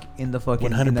talk in the fucking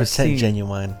 100%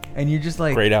 genuine. and you're just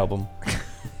like, Great album.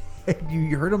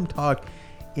 you heard him talk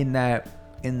in that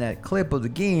clip of the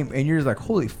game, and you're just like,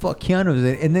 holy fuck, Keanu's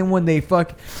in it. And then when they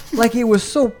like, it was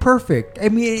so perfect. I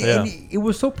mean, it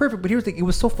was so perfect, but here's the thing, it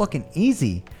was so fucking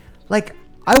easy. Like,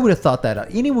 I would have thought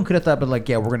that anyone could have thought, but like,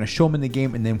 yeah, we're gonna show him in the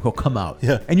game and then he'll come out.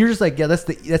 Yeah. And you're just like, yeah, that's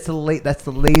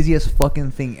the laziest fucking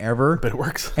thing ever. But it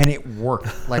works. And it worked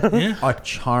like a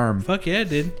charm. Fuck yeah, it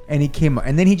did. And he came out,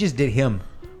 and then he just did him,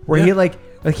 where he like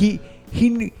he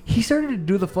started to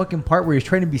do the fucking part where he's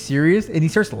trying to be serious, and he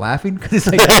starts laughing because it's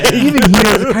like even he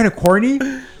knows kind of corny,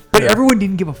 but everyone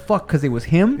didn't give a fuck because it was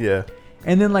him. Yeah.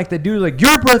 And then like the dude like,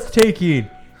 you're breathtaking,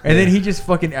 and then he just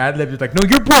fucking ad-libbed. It's like, no,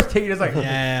 you're breathtaking. It's like,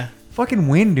 Yeah. fucking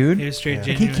win, dude. It was straight Like,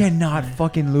 he genuine. cannot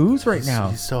fucking lose right now.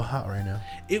 He's so hot right now.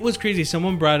 It was crazy.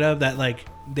 Someone brought up that like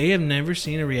they have never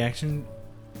seen a reaction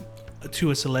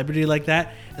to a celebrity like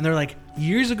that, and they're like,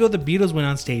 years ago the Beatles went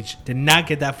on stage, did not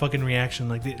get that fucking reaction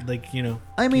like you know.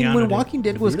 I mean, Keanu when did. Walking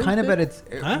Dead was Beatles kind of did? at its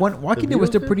Huh? when Walking The Dead was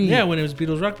Beatles still did? pretty. Yeah, when it was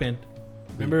Beatles rock band.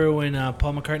 Remember when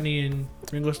Paul McCartney and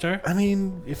Ringo Starr? I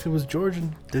mean, if it was George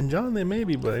and John, then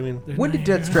maybe. But I mean, When did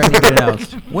Death Stranding get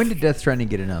announced? When did Death Stranding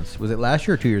get announced? Was it last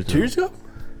year or 2 years ago? 2 years ago?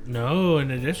 No, and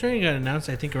the Death Stranding got announced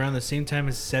I think around the same time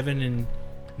as 7 and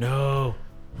no.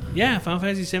 Yeah, Final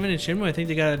Fantasy 7 and Shenmue, I think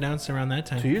they got announced around that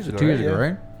time. 2 years ago. 2 years ago, Yeah.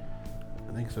 right?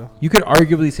 I think so. You could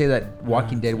arguably say that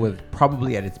Walking Dead was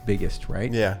probably at its biggest,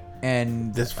 right? Yeah.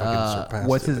 And This fucking surpassed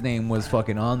what's it. his name was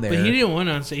fucking on there. But he didn't want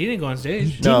on stage. He didn't go on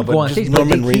stage. No, Didn't but go on just stage, but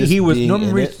Norman he Reedus was being Norman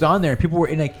in Reedus it. was on there, and people were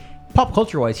in like pop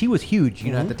culture wise, he was huge,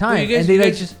 you know, at the time. Well, you guys, and they you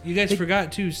like guys, just you guys they-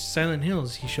 forgot too. Silent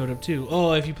Hills, he showed up too.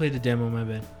 Oh, if you played the demo, my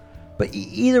bad. But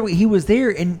either way, he was there,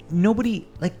 and nobody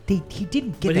like he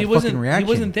didn't get But that he wasn't. fucking reaction.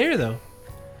 He wasn't there though.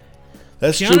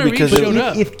 That's Keanu true Reeves because showed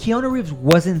up. If Keanu Reeves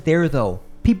wasn't there, though,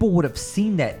 people would have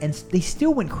seen that, and they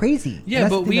still went crazy. Yeah, And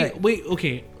that's but the thing that- wait.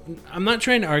 Okay, I'm not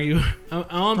trying to argue. All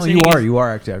I'm No, saying you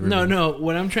are actually. No.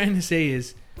 What I'm trying to say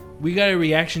is, we got a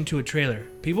reaction to a trailer.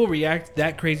 People react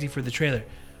that crazy for the trailer.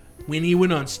 When he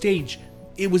went on stage,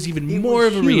 it was even It more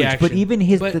was of a huge, reaction. but even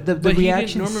his- But- the but he didn't-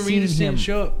 reaction Norman seeing Reedus him- didn't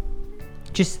show up.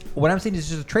 Just what I'm saying is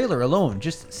just a trailer alone.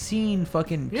 Just seeing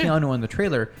fucking Yeah. Keanu on the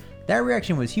trailer, that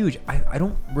reaction was huge. I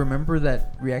don't remember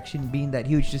that reaction being that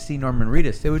huge. Just seeing Norman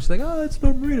Reedus, it was just like, oh, it's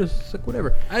Norman Reedus. It's like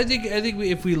whatever. I think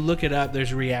if we look it up,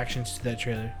 there's reactions to that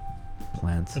trailer.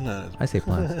 Plants. No. I say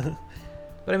plants.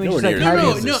 But I mean, Nowhere just like near how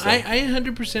as do big you- as No, this I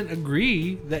 100%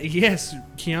 agree that yes,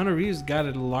 Keanu Reeves got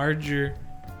a larger,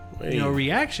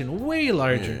 reaction, way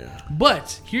larger. Yeah.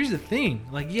 But here's the thing: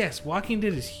 like, yes, Walking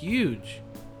Dead is huge,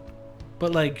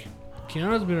 but like,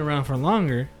 Keanu's been around for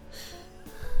longer.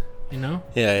 You know?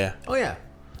 Yeah. Oh yeah.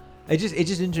 It's just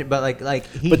interesting, but like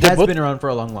he But they're has both- been around for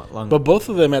a long. But both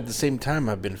of them at the same time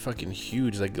have been fucking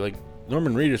huge. Like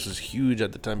Norman Reedus was huge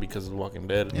at the time because of The Walking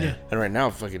Dead. Yeah. And right now,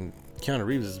 fucking Keanu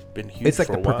Reeves has been huge. It's like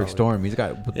for the a while. perfect storm. He's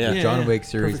got the Yeah. John Yeah. Wick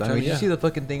series. Perfect I mean, storm, you see the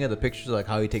fucking thing of the pictures, like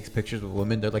how he takes pictures with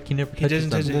women. They're like he never He touches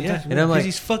doesn't touch them. it, yeah. And I'm like,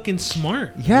 he's fucking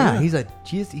smart. yeah, Yeah.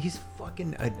 he's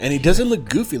fucking. And he doesn't look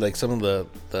goofy like some of the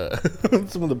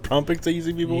some of the prom pics that you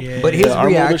see people. Yeah. But his The arm over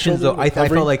the reactions, though, shoulder, I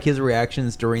hovering. felt like his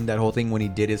reactions during that whole thing when he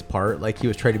did his part, like he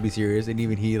was trying to be serious, and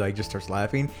even he like just starts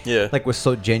laughing. Yeah. like was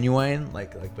so genuine,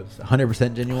 like was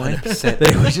 100% genuine. 100%.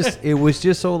 That it was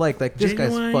just so like this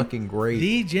Genuine, guy's fucking great.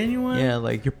 The genuine. Yeah,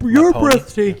 like you're pony.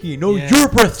 breathtaking. No, Yeah. you're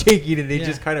breathtaking, and he Yeah.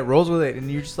 just kind of rolls with it,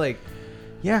 and you're just like,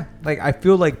 yeah, like I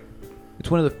feel like it's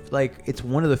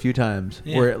one of the few times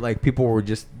Yeah. where like people were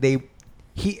just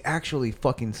he actually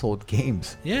fucking sold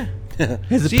games. Yeah.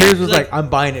 His See, appearance was like- like I'm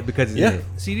buying it because it's Yeah. in it.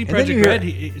 CD And then you Projekt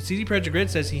hear- Red. CD Projekt Red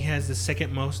says he has the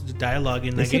second most dialogue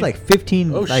in They the said game. like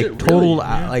 15 Oh, like shit, total really?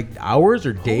 Yeah. like hours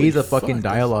or days of fuck, fucking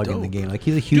that's dialogue in the dope. game. Like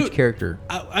he's a huge Dude, character.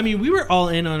 I mean, we were all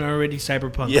in on already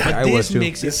Cyberpunk. Yeah, but I this was too.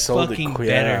 makes it This sold fucking quick.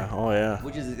 better. Yeah. Oh yeah.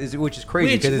 Which is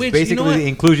crazy Which- because which, it's basically you know what? the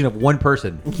inclusion of one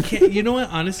person. You know what?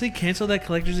 Honestly, cancel that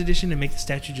collector's edition and make the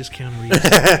statue just Keanu Reeves.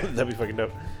 That'd be fucking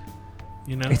dope.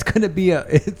 You know? It's gonna be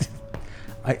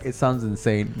it sounds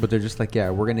insane, but they're just like, yeah,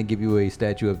 we're gonna give you a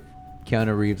statue of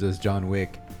Keanu Reeves as John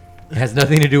Wick. It has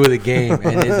nothing to do with the game,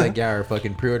 and it's like, yeah, our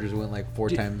fucking pre-orders went like 4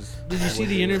 times. Did you see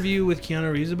the interview with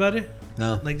Keanu Reeves about it?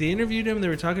 No. Like they interviewed him, they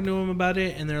were talking to him about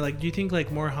it, and they're like, "Do you think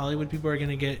like more Hollywood people are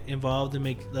gonna get involved and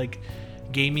make like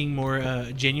gaming more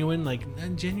genuine, like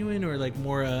not genuine or like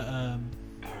more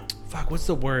fuck, what's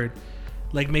the word?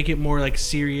 Like make it more like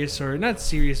serious or not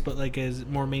serious, but like as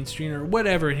more mainstream or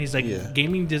whatever." And he's like, Yeah.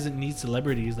 "Gaming doesn't need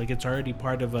celebrities. Like it's already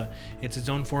part of it's its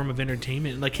own form of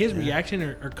entertainment." Like his reaction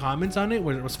or comments on it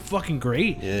was fucking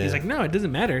great. Yeah. He's like, "No, it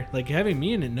doesn't matter. Like having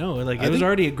me in it, no. Like I it was think-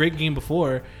 already a great game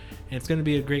before, and it's gonna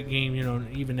be a great game, you know,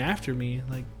 even after me."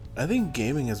 Like, I think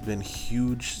gaming has been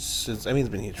huge since. I mean, it's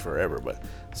been huge forever, but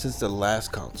since the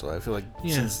last console, I feel like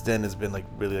Yeah. since then it's been like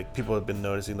really like people have been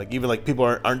noticing. Like even like people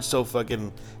aren't so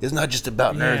fucking. It's not just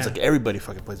about nerds. Yeah. Like everybody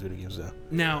fucking plays video games now.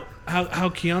 now, how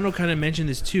Keanu kind of mentioned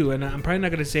this too, and I'm probably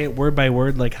not gonna say it word by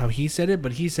word like how he said it,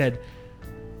 but he said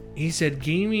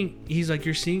gaming. He's like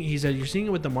you're seeing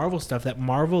it with the Marvel stuff. That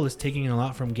Marvel is taking a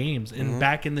lot from games, and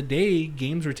back in the day,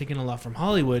 games were taking a lot from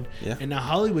Hollywood, Yeah. and now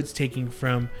Hollywood's taking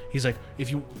from. He's like, if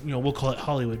you know, we'll call it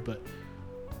Hollywood, but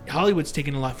Hollywood's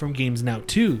taking a lot from games now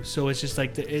too. So it's just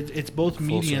like it's both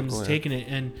mediums circle, yeah. taking it,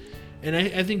 and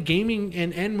I think gaming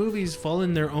and movies fall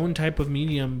in their own type of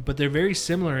medium, but they're very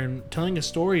similar in telling a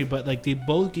story, but like they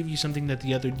both give you something that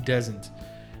the other doesn't.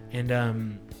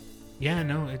 And yeah,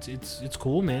 no, it's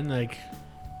cool, man. Like,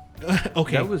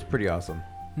 okay, That was pretty awesome.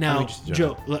 now, Let me just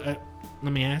Joe, let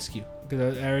me ask you,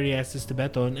 because I already asked this to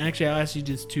Beto, and actually I'll ask you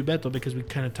this to Beto because we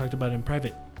kind of talked about it in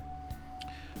private.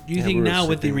 Do you Yeah, think we were now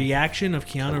with the sipping reaction of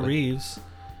Keanu public. Reeves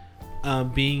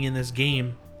being in this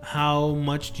game, how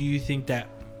much do you think that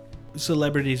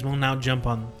celebrities will now jump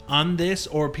on this,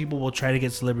 or people will try to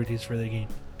get celebrities for their game?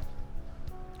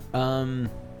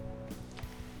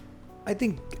 I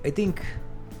think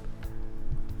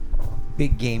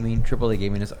big gaming, AAA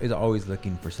gaming is always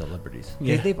looking for celebrities.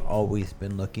 Yeah. They've always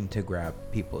been looking to grab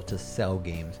people to sell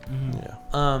games.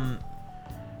 Yeah.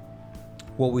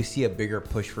 Will we see a bigger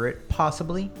push for it?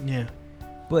 Possibly. Yeah,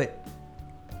 But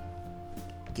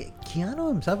Keanu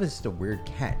himself is just a weird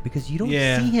cat because you don't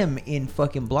Yeah. see him in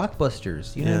fucking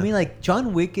blockbusters. You know what I Yeah. mean? Like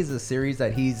John Wick is a series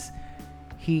that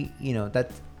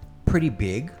that's pretty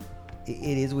big.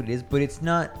 It is what it is, but it's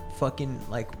not fucking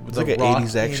like It's The like an Rock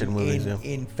 80s action in, movies, in,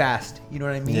 yeah. in Fast. You know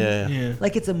what I mean? Yeah. yeah,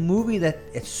 Like it's a movie that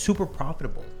it's super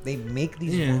profitable. They make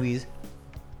these Yeah. movies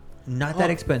not that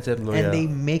Oh. expensive, Oh, and yeah. they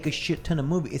make a shit ton of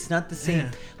movie. It's not the same.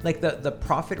 Yeah. Like the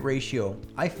profit ratio,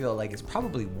 I feel like is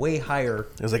probably way higher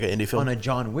It was like an indie film. on a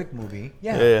John Wick movie.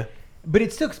 Yeah. Yeah. But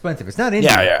it's still expensive. It's not indie.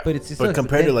 Yeah, yeah. But it's But still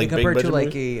compared to, expensive. like, big compared to budget like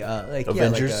movies? a like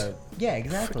Avengers? yeah,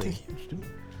 exactly.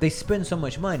 They spend so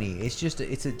much money. It's just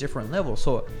it's a different level.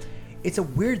 So it's a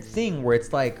weird thing where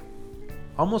it's like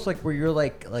almost like where you're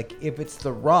like if it's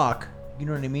The Rock, you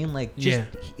know what I mean? Like just Yeah.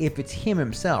 if it's him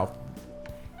himself,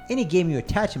 any game you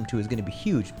attach him to is going to be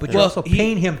huge. But Well, you're also he-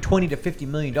 paying him $20 to $50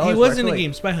 million. he was in the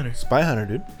game Spy Hunter, Spy Hunter,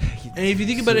 dude. and if you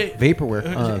think about it, Vaporware.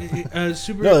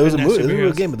 super. No, it was a not movie. It was a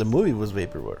real superheroes. game, but the movie was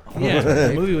Vaporware. Yeah,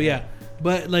 the movie, yeah,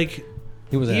 but like.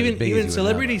 He wasn't as Even big as he was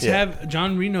celebrities now. Yeah. have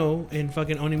John Reno in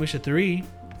fucking Onimusha 3.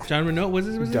 John Reno was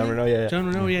his John name? Reno, yeah, yeah. John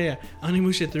Reno, yeah.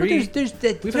 Onimusha But 3. there's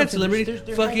that. We've had celebrities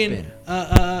there has fucking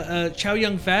been. Chow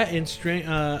Yun Fat and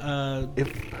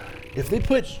If they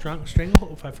put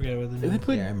Stranglehold. If I forget what the if name. they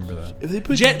put Yeah, I remember that. if they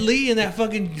put Jet Li in that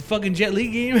fucking Jet Li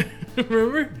game.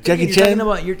 Remember? Jackie You're Chan. talking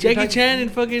about Jackie Chan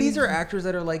and fucking. These are actors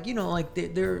that are like, you know, like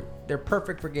they're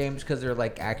perfect for games because they're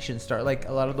like action star. Like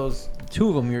a lot of those, two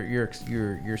of them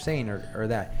you're saying are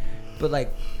that, but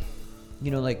like,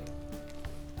 you know, like,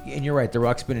 and you're right, The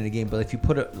Rock's been in a game, but if you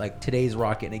put like today's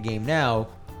Rock in a game now,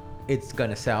 it's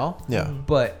gonna sell. Yeah.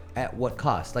 But at what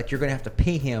cost? Like you're gonna have to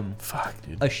pay him Fuck,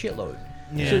 dude. a shitload.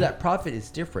 Yeah. So that profit is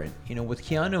different. You know, with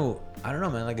Keanu, I don't know,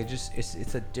 man. Like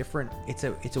it's a different. It's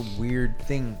a weird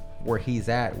thing where he's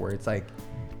at, where it's like,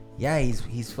 yeah,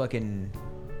 he's fucking.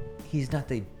 He's not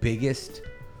the biggest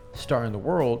star in the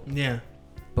world, Yeah.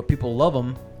 but people love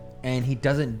him, and he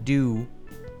doesn't do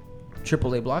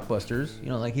AAA blockbusters. You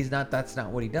know, like that's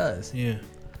not what he does. Yeah.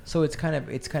 So it's kind of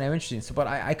interesting. So, but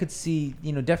I could see,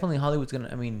 you know, definitely Hollywood's gonna.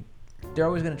 I mean, they're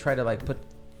always gonna try to like put.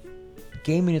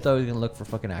 Gaming is always gonna look for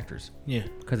fucking actors Yeah.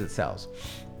 because it sells.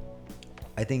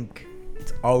 I think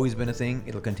it's always been a thing.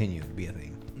 It'll continue to be a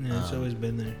thing. Yeah. It's always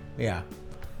been there. Yeah,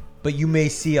 but you may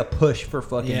see a push for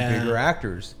fucking bigger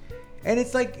actors, and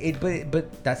it's like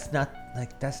but that's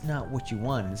not what you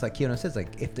want. It's like Keanu says,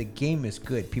 like if the game is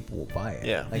good, people will buy it.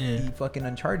 Yeah. like Yeah. the fucking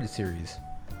Uncharted series.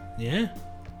 Yeah.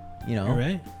 You know, You're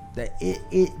right. that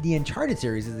the Uncharted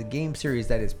series is a game series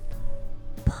that is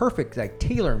perfect, like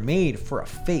tailor made for a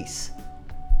face,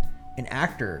 an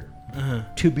actor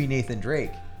to be Nathan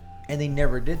Drake, and they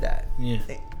never did that. Yeah.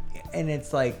 And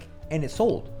it's like, and it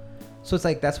sold. So it's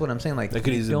like that's what I'm saying. Like That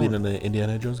could you easily be don't- in an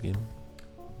Indiana Jones game.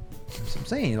 That's what I'm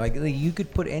saying. Like you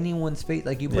could put anyone's face,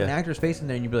 like you put an Yeah. actor's face in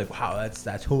there, and you'd be like, wow,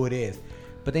 that's who it is.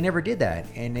 But they never did that,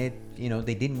 and it, you know,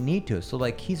 they didn't need to. So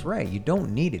like he's right. You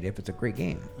don't need it if it's a great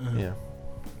game. Yeah.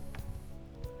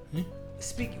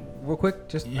 Speaking real quick,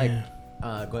 just like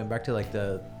going back to like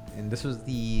and this was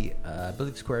the I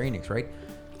believe Square Enix, right?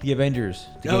 The Avengers.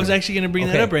 I was actually gonna bring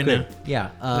that up right good. now. Yeah,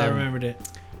 I remembered it.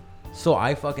 So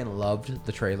I fucking loved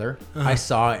the trailer. I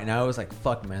saw it and I was like,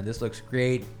 "Fuck, man, this looks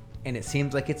great." And it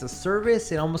seems like it's a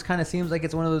service. It almost kind of seems like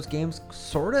it's one of those games,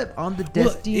 sort of on the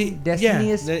Destiny-esque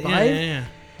vibe. Yeah.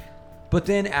 But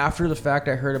then after the fact,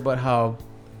 I heard about how,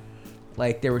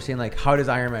 like, they were saying, like, how does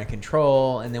Iron Man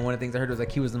control? And then one of the things I heard was,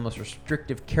 like, he was the most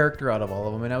restrictive character out of all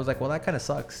of them. And I was like, well, that kind of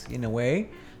sucks in a way.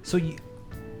 So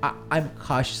I'm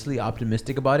cautiously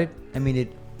optimistic about it. I mean,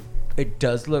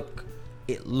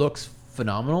 it looks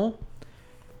phenomenal.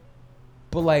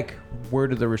 But, like, where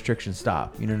do the restrictions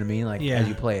stop? You know what I mean? Like, as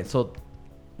you play it. So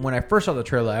when I first saw the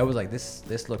trailer, I was like,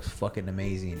 this looks fucking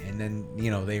amazing. And then,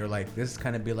 you know, they were like, this is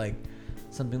kind of be like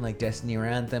something like Destiny or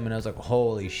Anthem, and I was like,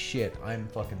 holy shit, I'm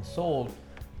fucking sold.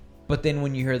 But then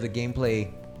when you hear the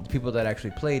gameplay, the people that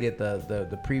actually played it,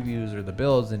 the previews or the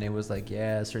builds, and it was like,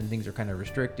 yeah, certain things are kind of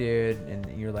restricted, and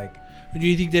you're like, Do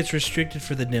you think that's restricted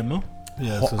for the demo?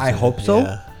 Yeah. I hope so.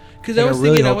 Yeah. Because Like, I was I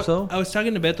really thinking, hope so. I was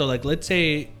talking to Beto, like, let's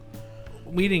say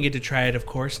we didn't get to try it, of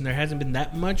course, and there hasn't been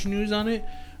that much news on it,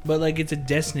 but like it's a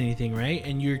Destiny thing, right?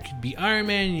 And you could be Iron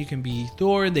Man, you can be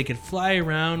Thor, they could fly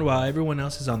around while everyone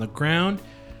else is on the ground.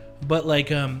 But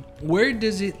like, where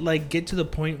does it like get to the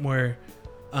point where,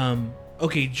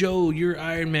 okay, Joe, you're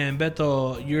Iron Man,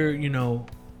 Beto, you're, you know,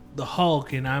 the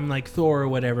Hulk, and I'm like Thor or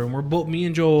whatever, and we're both, me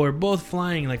and Joe are both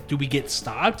flying. Like, do we get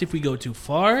stopped if we go too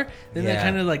far? Then that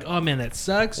kind of like, oh man, that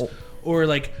sucks. Or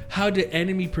like, how do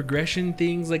enemy progression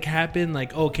things like happen?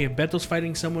 Like, okay, if Beto's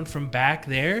fighting someone from back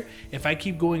there, if I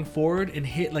keep going forward and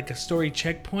hit like a story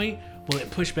checkpoint, will it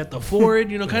push Beto forward?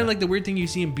 You know, kind of like the weird thing you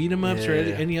see in beat 'em ups or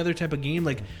any other type of game.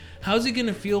 Like, how's it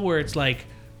gonna feel where it's like,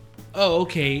 oh,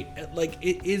 okay, like,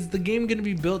 is the game gonna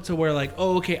be built to where like,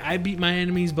 oh, okay, I beat my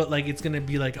enemies, but like it's gonna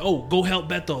be like, oh, go help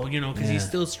Beto, you know, because he's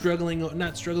still struggling,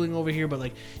 not struggling over here, but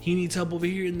like he needs help over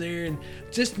here and there, and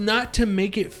just not to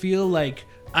make it feel like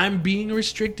I'm being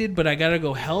restricted, but I gotta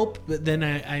go help, but then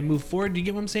I move forward. Do you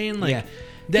get what I'm saying? Like,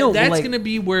 that's like, gonna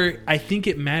be where I think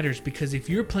it matters, because if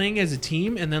you're playing as a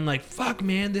team and then like, fuck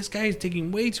man, this guy is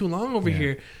taking way too long over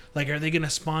here. Like, are they gonna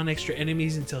spawn extra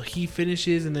enemies until he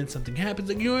finishes and then something happens?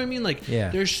 Like, you know what I mean? Like,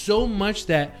 there's so much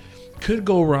that could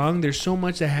go wrong. There's so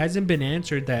much that hasn't been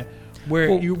answered that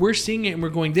where we're seeing it and we're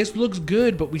going, this looks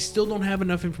good, but we still don't have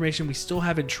enough information. We still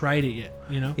haven't tried it yet,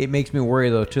 you know? It makes me worry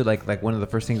though too. Like one of the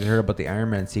first things I heard about the Iron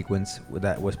Man sequence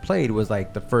that was played was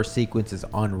like the first sequence is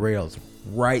on rails.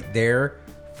 Right there,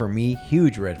 for me,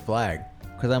 huge red flag,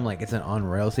 because I'm like, it's an on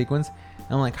rail sequence.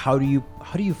 And I'm like, how do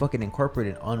you fucking incorporate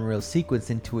an on rail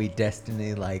sequence into a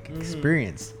Destiny like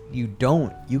experience? You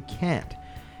can't.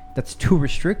 That's too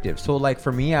restrictive. So like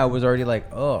for me, I was already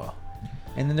like, oh.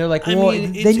 And then they're like, well,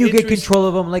 then you get control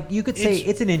of them. Like, you could say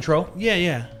it's an intro.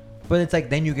 Yeah. But it's like,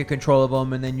 then you get control of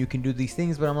them, and then you can do these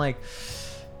things. But I'm like,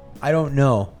 I don't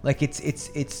know. Like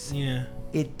it's Yeah.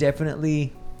 it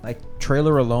definitely, like,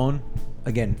 trailer alone,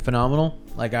 again, phenomenal.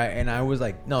 Like I was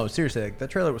like, no, seriously, like the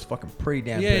trailer was fucking pretty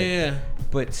damn good. Yeah.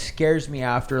 But scares me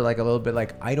after, like, a little bit.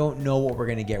 Like, I don't know what we're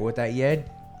gonna get with that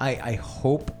yet. I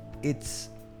hope it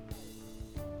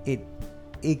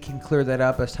can clear that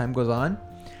up as time goes on.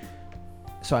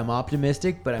 So I'm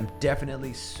optimistic, but I'm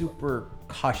definitely super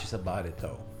cautious about it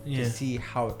though. Yeah. To see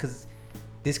how, because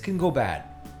this can go bad.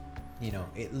 You know,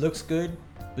 it looks good,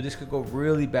 but this could go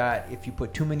really bad if you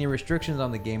put too many restrictions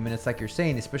on the game. And it's like you're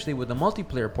saying, especially with the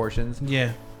multiplayer portions,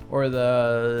 Yeah. or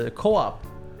the co-op,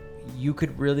 you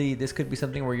could really, this could be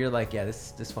something where you're like, yeah,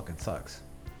 this fucking sucks.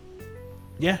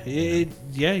 Yeah.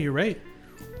 Yeah, you're right.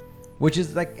 Which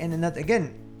is like, and then that's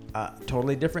again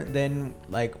totally different than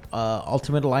like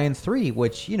Ultimate Alliance 3,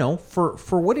 which, you know, for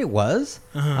what it was,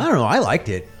 I don't know, I liked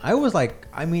it. I was like,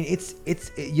 I mean, it's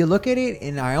you look at it,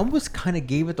 and I almost kind of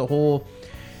gave it the whole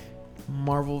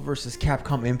Marvel versus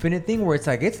Capcom Infinite thing, where it's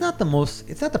like, it's not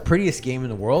the prettiest game in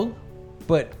the world,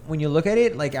 but when you look at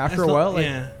it, like, after a while,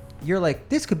 like, you're like,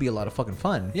 this could be a lot of fucking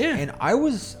fun. Yeah. And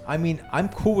I'm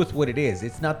cool with what it is.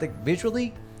 It's not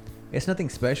visually, it's nothing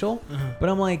special, but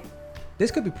I'm like, this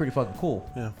could be pretty fucking cool.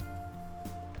 Yeah.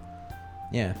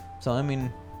 Yeah. So, I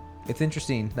mean, it's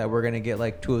interesting that we're going to get,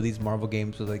 like, 2 of these Marvel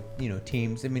games with, like, you know,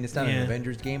 teams. I mean, it's not an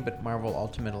Avengers game, but Marvel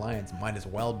Ultimate Alliance might as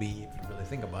well be, if you really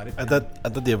think about it. I thought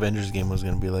the Avengers game was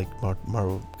gonna be like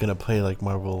Marvel, gonna play like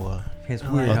Marvel It's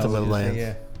weird how Ultimate they just Alliance. say,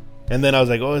 yeah. And then I was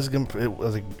like, oh, is it gonna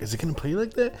play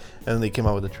like that? And then they came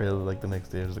out with the trailer like the next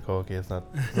day. I was like, oh, okay, it's not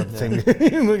the same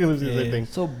game. Look at the same thing.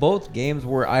 So both games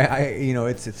were, I you know,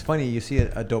 it's funny, you see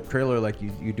a dope trailer like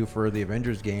you do for the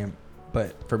Avengers game,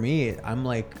 but for me, I'm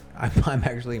like, I'm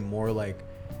actually more like,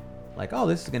 oh,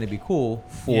 this is gonna be cool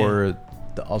for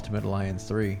the Ultimate Alliance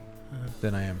 3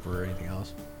 than I am for anything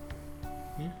else.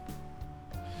 Yeah.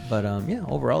 But yeah,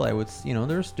 overall, I would, you know,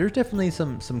 there's definitely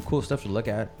some cool stuff to look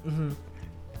at. Mm-hmm.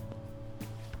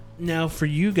 Now, for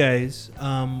you guys,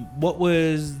 what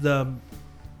was the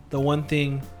one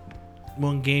game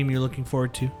you're looking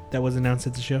forward to that was announced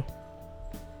at the show?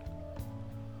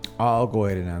 I'll go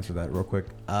ahead and answer that real quick.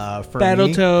 For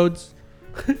Battletoads.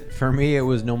 For me, it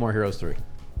was No More Heroes 3.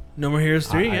 No More Heroes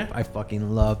 3, yeah. I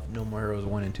fucking love No More Heroes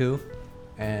 1 and 2.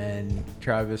 And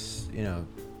Travis, you know,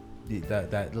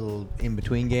 that little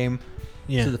in-between game.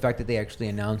 Yeah. So the fact that they actually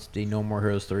announced a No More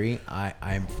Heroes 3,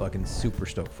 I'm fucking super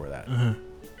stoked for that. Uh-huh.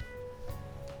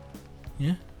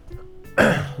 Yeah.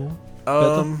 Cool.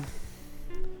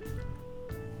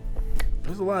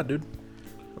 There's a lot, dude.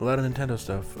 A lot of Nintendo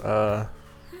stuff.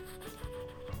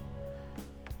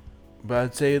 But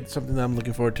I'd say it's something that I'm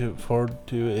looking forward to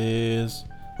is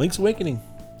Link's Awakening.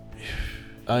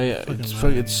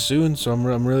 It's soon, so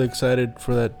I'm really excited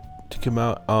for that to come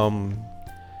out. I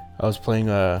was playing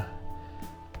I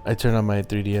turned on my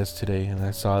 3DS today and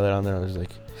I saw that on there. I was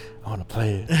like, I want to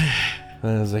play it.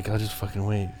 And I was like, I'll just fucking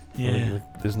wait. Yeah.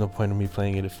 Like, there's no point in me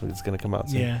playing it if it's gonna come out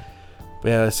soon. Yeah. But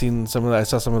yeah, I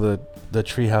saw some of the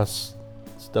treehouse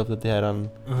stuff that they had on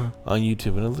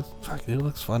YouTube, and it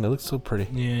looks fun. It looks so pretty.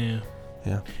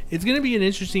 Yeah. It's gonna be an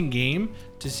interesting game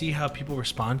to see how people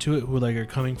respond to it who like are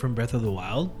coming from Breath of the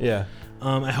Wild. Yeah.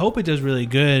 I hope it does really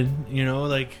good. You know,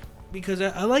 like, because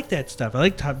I like that stuff. I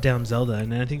like top-down Zelda,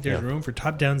 and I think there's room for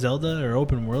top-down Zelda or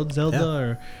open-world Zelda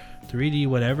or 3D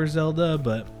whatever Zelda.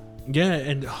 But yeah,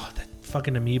 and that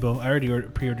fucking amiibo. I already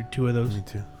pre-ordered 2 of those. Me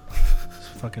too. It's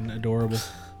fucking adorable.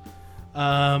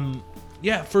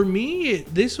 Yeah, for me,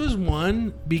 this was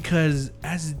one because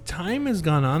as time has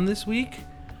gone on this week,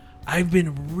 I've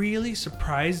been really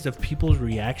surprised of people's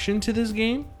reaction to this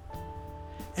game.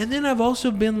 And then I've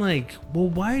also been like, well,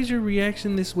 why is your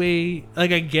reaction this way?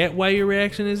 Like, I get why your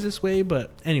reaction is this way, but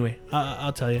anyway,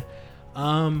 I'll tell you.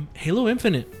 Halo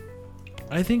Infinite.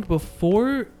 I think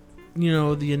before, you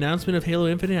know, the announcement of Halo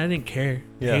Infinite, I didn't care.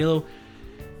 Yeah.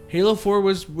 Halo 4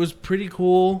 was pretty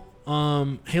cool.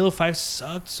 Halo 5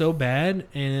 sucked so bad,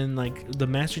 and like the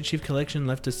Master Chief Collection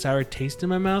left a sour taste in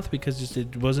my mouth because just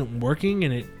it wasn't working,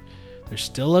 and they're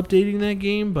still updating that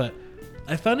game. But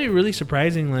I found it really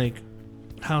surprising, like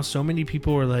how so many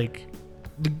people were like,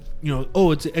 you know,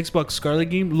 oh, it's an Xbox Scarlet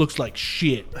game, looks like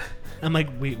shit. I'm like,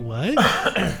 wait, what?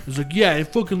 It's like, yeah, it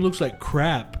fucking looks like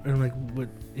crap. And I'm like, what?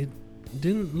 It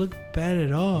didn't look bad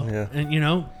at all. Yeah. And you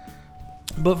know,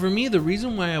 but for me, the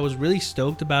reason why I was really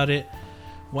stoked about it,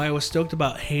 why I was stoked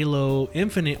about Halo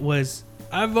Infinite, was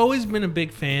I've always been a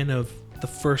big fan of the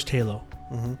first Halo,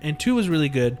 and 2 was really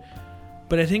good,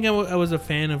 but I think I was a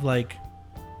fan of like,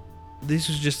 this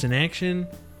was just an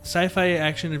sci-fi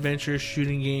action adventure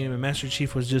shooting game, and Master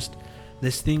Chief was just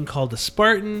this thing called a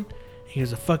Spartan, He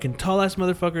was a fucking tall ass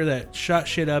motherfucker that shot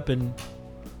shit up and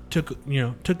took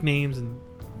names, and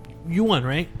you won,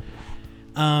 right?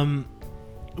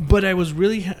 But I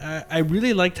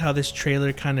really liked how this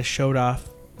trailer kind of showed off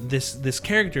this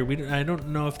character. I don't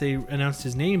know if they announced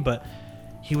his name, but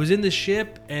he was in the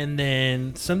ship, and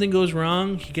then something goes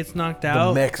wrong. He gets knocked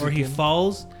out, or he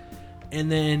falls, and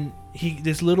then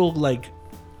this little like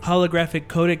holographic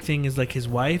codec thing is like his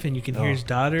wife, and you can hear his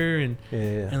daughter, and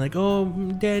like, oh,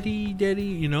 daddy,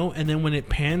 and then when it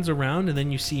pans around, and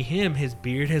then you see him, his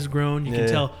beard has grown. You can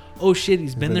tell, oh shit,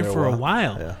 he's been there for a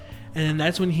while. Yeah. And then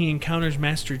that's when he encounters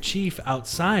Master Chief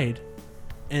outside,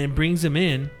 and brings him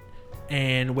in,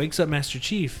 and wakes up Master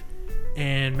Chief.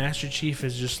 And Master Chief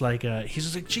is just like, he's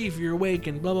just like, Chief, you're awake,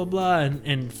 and blah, blah, blah.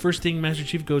 And first thing Master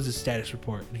Chief goes is status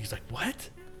report. And he's like, what?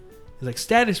 He's like,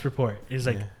 status report. And he's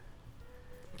like,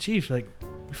 Chief, like,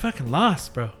 we fucking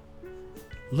lost, bro.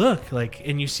 Look, like,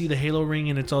 and you see the Halo ring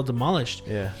and it's all demolished.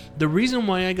 Yeah. The reason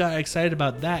why I got excited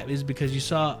about that is because you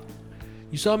saw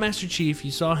Master Chief,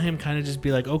 you saw him kind of just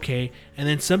be like, okay, and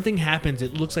then something happens.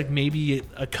 It looks like maybe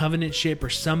a Covenant ship or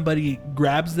somebody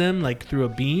grabs them like through a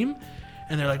beam,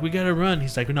 and they're like, we gotta run.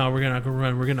 He's like, no, we're not gonna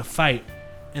run. We're gonna fight.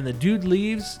 And the dude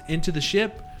leaves into the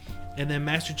ship, and then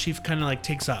Master Chief kind of like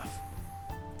takes off.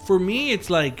 For me, it's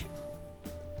like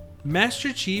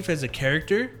Master Chief as a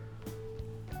character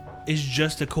is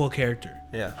just a cool character.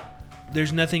 Yeah.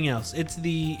 There's nothing else. It's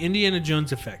the Indiana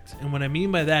Jones effect. And what I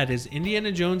mean by that is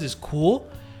Indiana Jones is cool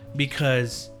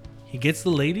because he gets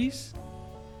the ladies,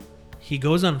 he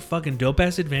goes on fucking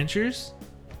dope-ass adventures,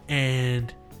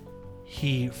 and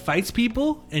he fights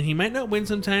people, and he might not win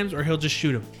sometimes, or he'll just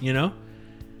shoot them, you know?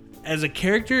 As a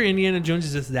character, Indiana Jones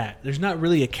is just that. There's not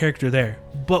really a character there.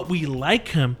 But we like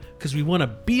him because we want to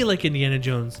be like Indiana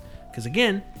Jones. Because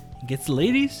again, he gets the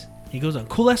ladies, he goes on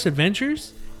cool-ass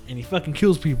adventures, and he fucking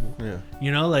kills people. Yeah.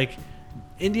 You know, like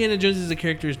Indiana Jones as a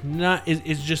character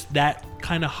is just that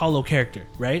kind of hollow character,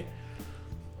 right?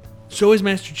 So is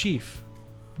Master Chief.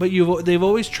 But they've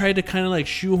always tried to kind of like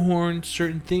shoehorn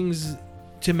certain things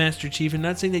to Master Chief, and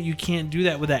not saying that you can't do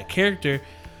that with that character,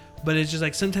 but it's just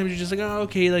like sometimes you're just like, oh,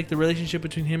 okay, like the relationship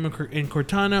between him and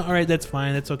Cortana, all right, that's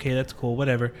fine, that's okay, that's cool,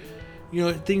 whatever. You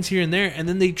know, things here and there, and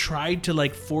then they tried to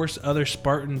like force other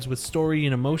Spartans with story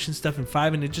and emotion stuff in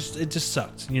 5, and it just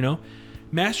sucks, you know?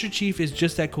 Master Chief is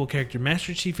just that cool character.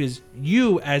 Master Chief is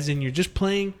you, as in you're just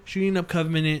playing, shooting up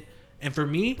Covenant, and for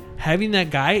me, having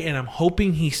that guy, and I'm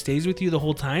hoping he stays with you the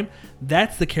whole time,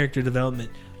 that's the character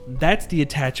development. That's the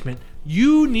attachment.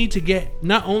 You need to get,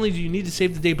 not only do you need to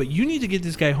save the day, but you need to get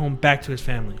this guy home back to his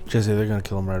family. Jesse, they're going to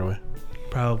kill him right away.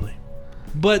 Probably.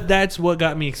 But that's what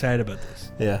got me excited about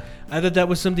this. Yeah. I thought that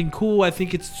was something cool. I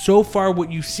think it's so far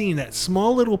what you've seen, that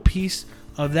small little piece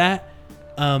of that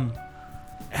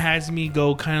has me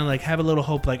go kind of like have a little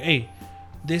hope, like, hey,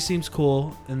 this seems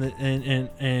cool, and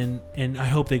I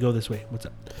hope they go this way. What's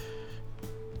up?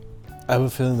 I have a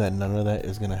feeling that none of that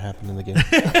is going to happen in the game.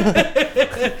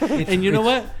 And you know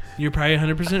what? You're probably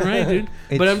 100% right, dude.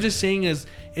 But I'm just saying,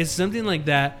 it's something like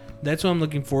that. That's what I'm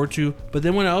looking forward to. But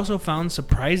then what I also found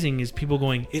surprising is people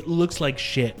going, it looks like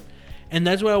shit. And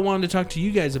that's what I wanted to talk to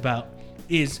you guys about,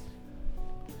 is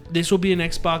this will be an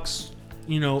Xbox,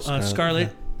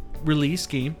 Scarlet release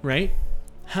game, right?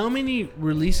 How many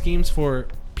release games for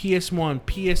PS1,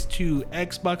 PS2,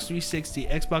 Xbox 360,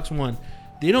 Xbox One,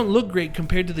 they don't look great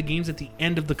compared to the games at the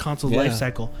end of the console's life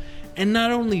cycle. And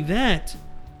not only that,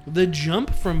 the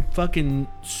jump from fucking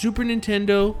Super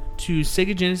Nintendo to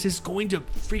Sega Genesis going to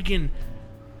freaking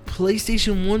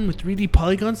PlayStation 1 with 3D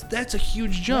polygons, that's a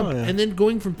huge jump. Oh, yeah. And then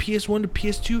going from PS1 to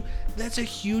PS2, that's a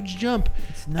huge jump.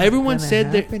 It's not Everyone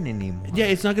said that anymore. Yeah,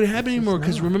 it's not going to happen anymore,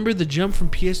 because remember the jump from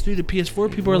PS3 to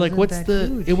PS4, people are like, what's the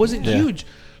huge. It wasn't huge.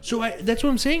 So that's what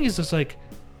I'm saying, is just like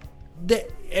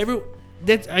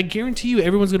I guarantee you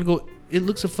everyone's going to go, it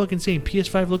looks the fucking same.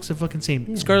 PS5 looks the fucking same.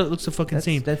 Yeah. Scarlet looks the fucking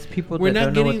same. That's people that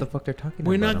don't know what the fuck they're talking about.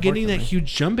 We're not getting that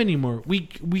huge jump anymore. We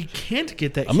can't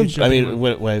get that huge jump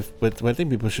anymore. What I think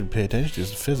people should pay attention to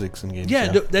is physics in games. Yeah,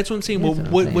 that's what I'm saying. Well,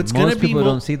 what's going to be... Most people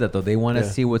don't see that, though. They want to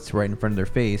see what's right in front of their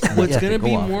face. What's going to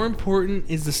be more important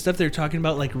is the stuff they're talking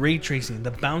about, like ray tracing,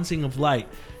 the bouncing of light,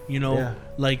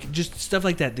 like just stuff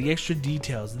like that, the extra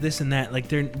details, this and that. Like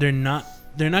they're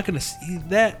not going to see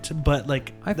that, but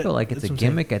like I feel like it's a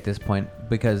gimmick at this point,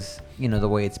 because the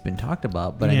way it's been talked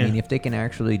about. But I mean, if they can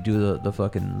actually do the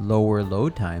fucking lower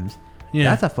load times,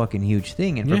 that's a fucking huge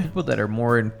thing. And for people that are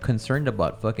more concerned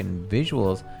about fucking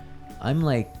visuals, I'm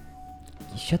like,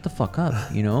 shut the fuck up,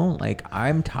 like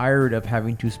I'm tired of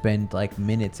having to spend like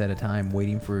minutes at a time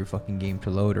waiting for a fucking game to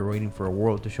load or waiting for a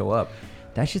world to show up.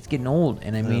 That shit's getting old.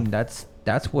 And I mean, that's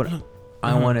what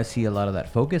I want to see a lot of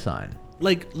that focus on.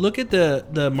 Like, look at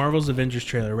the Marvel's Avengers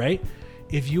trailer, right?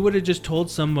 If you would have just told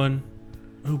someone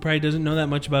who probably doesn't know that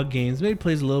much about games, maybe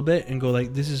plays a little bit, and go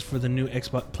like, "This is for the new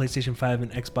Xbox, PlayStation 5,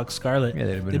 and Xbox Scarlet,"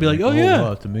 they'd be like, "Oh yeah,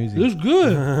 wow, it's amazing. it was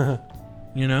good."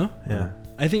 You know? Yeah.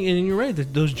 I think, and you're right.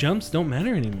 Those jumps don't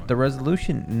matter anymore. The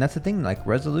resolution, and that's the thing. Like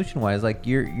resolution wise, like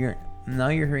you're now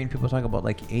you're hearing people talk about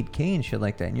like 8K and shit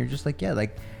like that, and you're just like, yeah,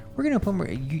 like we're gonna put more.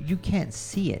 You can't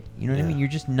see it. You know what I mean? You're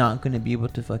just not gonna be able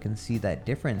to fucking see that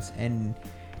difference. And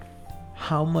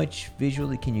how much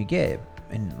visually can you get?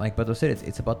 And like Beto said,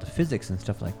 it's about the physics and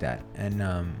stuff like that,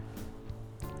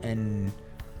 and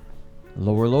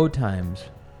lower load times,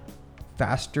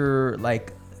 faster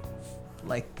like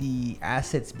the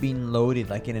assets being loaded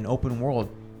like in an open world,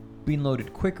 being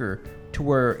loaded quicker to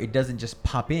where it doesn't just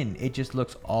pop in. It just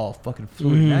looks all fucking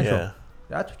fluid and natural. Yeah.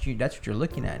 That's what you're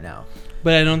looking at now.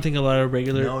 But I don't think a lot of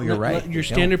regular. No, you're right. Your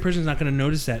standard person's not going to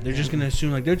notice that. They're just going to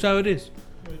assume like that's how it is.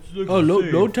 Oh,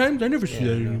 load times? I never see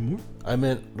that anymore. I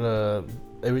meant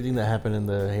everything that happened in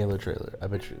the Halo trailer. I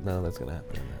bet you none of that's gonna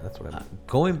happen. That's what I meant.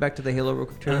 Going back to the Halo real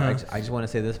quick trailer, I just want to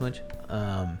say this much.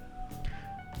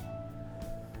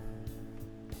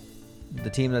 The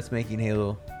team that's making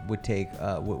Halo would take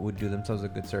would do themselves a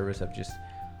good service of just,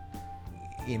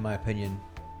 in my opinion,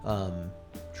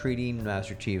 treating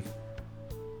Master Chief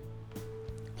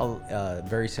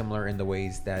very similar in the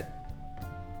ways that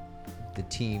the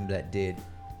team that did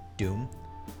Doom.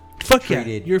 Fuck yeah,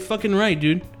 you're fucking right,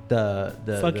 dude.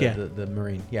 The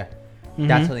Marine, yeah.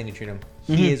 That's how they need to treat him.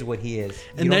 He is what he is.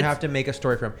 You don't have to make a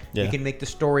story for him. Yeah. You can make the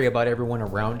story about everyone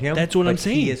around him. That's what I'm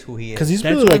saying. He is who he is. Because he's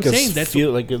That's really what like I'm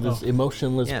saying. this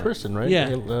emotionless person, right?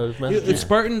 Yeah.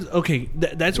 Spartans. Okay,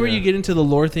 that's where you get into the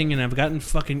lore thing, and I've gotten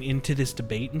fucking into this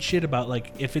debate and shit about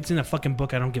like if it's in a fucking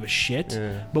book, I don't give a shit.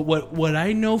 Yeah. But what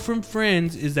I know from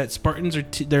friends is that Spartans are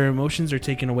their emotions are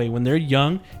taken away when they're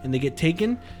young and they get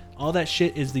taken. All that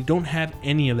shit is they don't have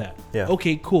any of that. Yeah.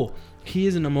 Okay, cool. He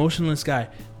is an emotionless guy.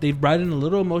 They've brought in a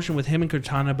little emotion with him and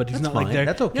Cortana, but he's That's not fine. like there.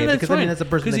 That's okay, Yeah, because I mean that's a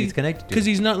person that he's connected to. Because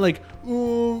he's not like,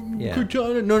 oh,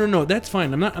 Cortana. No. That's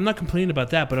fine. I'm not complaining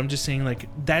about that, but I'm just saying like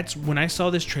that's when I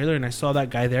saw this trailer and I saw that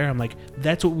guy there. I'm like,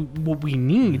 that's what we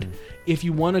need if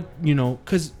you want to,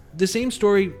 because the same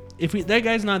story. If that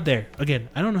guy's not there, again,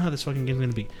 I don't know how this fucking game's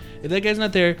gonna be. If that guy's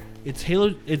not there, it's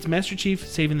Halo. It's Master Chief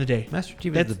saving the day. Master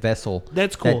Chief is the vessel.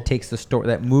 That's cool. That takes the story,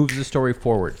 that moves the story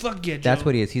forward. Fuck yeah, Joe. That's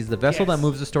what he is. He's the vessel that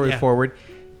moves the story forward.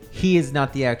 He is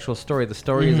not the actual story. The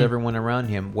story is everyone around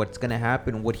him. What's gonna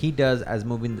happen? What he does as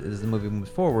the movie moves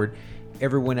forward.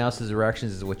 Everyone else's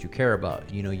reactions is what you care about.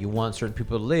 You want certain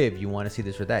people to live. You want to see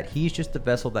this or that. He's just the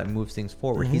vessel that moves things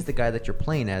forward. He's the guy that you're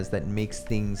playing as that makes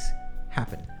things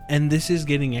happen. And this is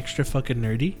getting extra fucking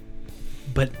nerdy,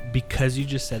 but because you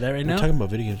just said that right now, talking about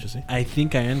video games, Jesse. I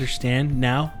think I understand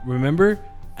now. Remember,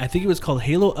 I think it was called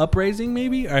Halo Uprising,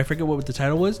 maybe, or I forget what the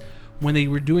title was. When they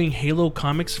were doing Halo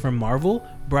comics from Marvel,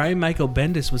 Brian Michael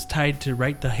Bendis was tied to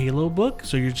write the Halo book.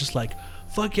 So you're just like,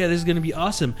 fuck yeah, this is gonna be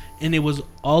awesome. And it was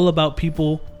all about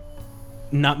people,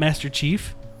 not Master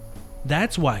Chief.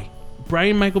 That's why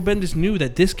Brian Michael Bendis knew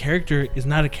that this character is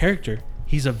not a character;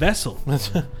 he's a vessel.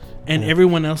 And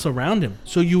everyone else around him.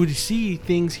 So you would see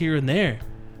things here and there.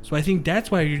 So I think that's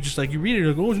why you're just like, you read it,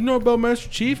 like, oh, you know about Master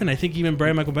Chief? And I think even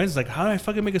Brian Michael Bendis is like, how do I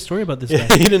fucking make a story about this guy?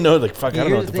 He didn't know, like, fuck, I don't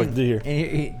know what the fuck to do here.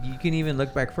 And you can even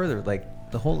look back further.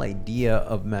 Like, the whole idea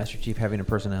of Master Chief having a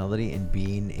personality and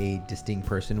being a distinct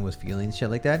person with feelings, shit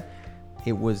like that,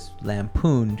 it was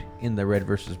lampooned in the Red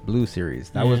versus Blue series.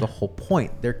 That was the whole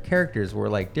point. Their characters were,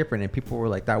 like, different, and people were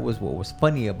like, that was what was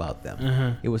funny about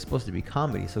them. It was supposed to be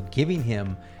comedy. So giving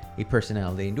him a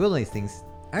personality and doing these things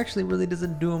actually really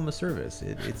doesn't do him a service.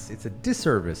 It's a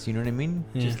disservice. You know what I mean?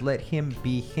 Yeah. Just let him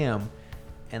be him,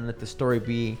 and let the story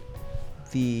be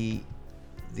the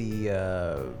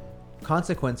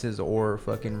consequences or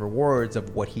fucking rewards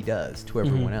of what he does to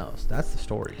everyone else. That's the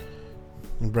story.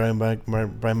 Brian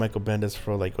Michael Bendis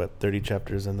for like what 30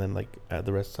 chapters, and then like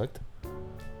the rest sucked.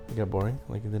 It got boring.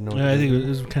 Like it didn't know. I think it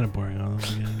was kind of boring all the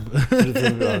beginning.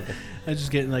 But I just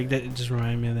get like that. It just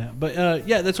reminded me of that. But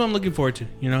yeah, that's what I'm looking forward to.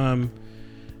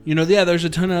 Yeah, there's a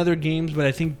ton of other games, but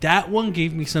I think that one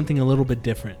gave me something a little bit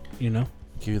different. Give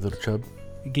you a little chub.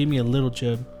 It gave me a little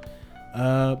chub.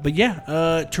 But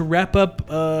yeah, to wrap up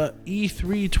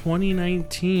E3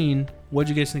 2019, what'd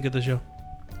you guys think of the show?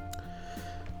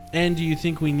 And do you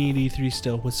think we need E3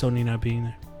 still with Sony not being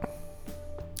there?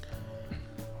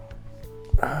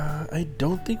 I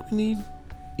don't think we need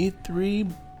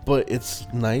E3, but it's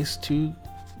nice to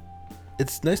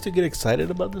get excited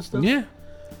about this stuff. Yeah.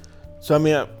 So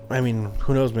I mean,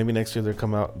 who knows? Maybe next year the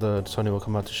Sony will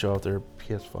come out to show off their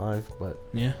PS5, but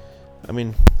yeah. I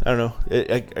mean, I don't know.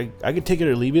 I could take it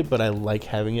or leave it, but I like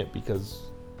having it because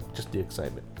just the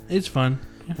excitement. It's fun.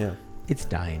 Yeah. It's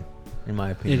dying, in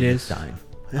my opinion. It is. It's dying.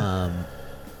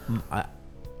 I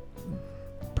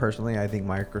personally, I think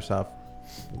Microsoft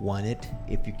won it,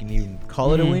 if you can even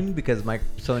call it a win, because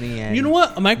Sony and You know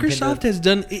what? Microsoft Nintendo, has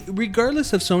done,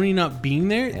 regardless of Sony not being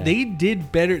there, Yeah. they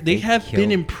did better. They have killed- been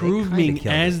they improving kinda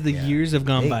killed as it, the yeah. years have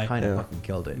gone They by. kind of Yeah. fucking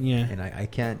killed it. Yeah. And I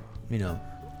can't,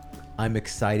 I'm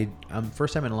excited.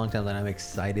 First time in a long time that I'm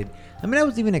excited. I mean, I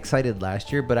was even excited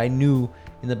last year, but I knew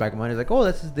in the back of my mind, I was like,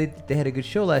 oh, they had a good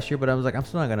show last year, but I was like,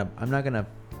 I'm not gonna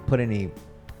put any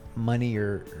money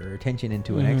or attention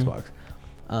into an Xbox.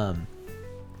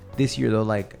 This year though,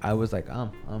 like I was like,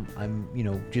 I'm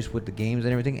just with the games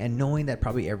and everything, and knowing that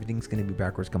probably everything's gonna be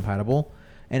backwards compatible.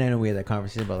 And I know we had that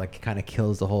conversation about like it kind of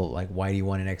kills the whole like, why do you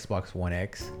want an Xbox One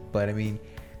X? But I mean,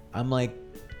 I'm like,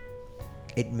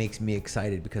 it makes me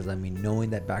excited because I mean, knowing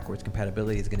that backwards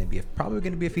compatibility is gonna be probably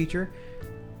gonna be a feature.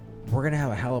 We're gonna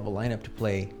have a hell of a lineup to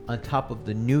play on top of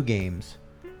the new games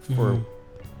for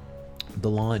the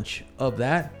launch of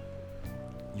that.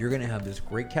 You're gonna have this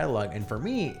great catalog, and for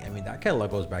me, I mean, that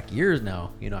catalog goes back years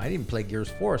now. I didn't play Gears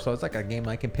 4, so it's like a game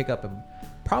I can pick up and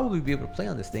probably be able to play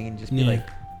on this thing and just be like,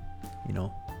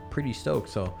 pretty stoked.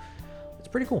 So it's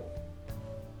pretty cool.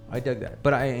 I dug that,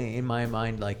 but in my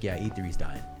mind, like, yeah, E3's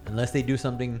dying unless they do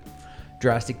something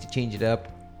drastic to change it up,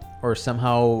 or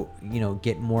somehow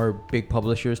get more big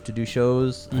publishers to do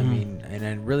shows. I mean, and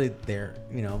then really, they're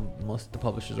most of the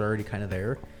publishers are already kind of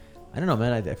there. I don't know,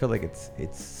 man. I feel like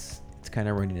it's kind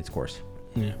of running its course.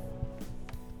 Yeah.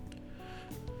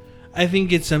 I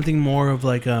think it's something more of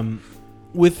like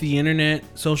with the internet,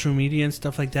 social media and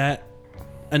stuff like that,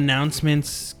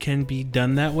 announcements can be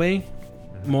done that way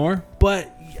more.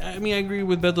 But I mean, I agree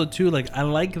with Beto too. Like, I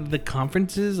like the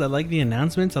conferences, I like the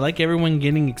announcements, I like everyone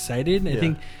getting excited. I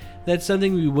think that's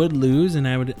something we would lose, and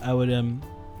I would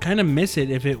kind of miss it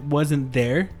if it wasn't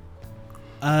there.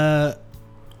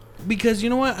 Because you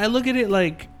know what? I look at it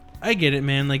like, I get it,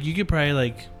 man. Like, you could probably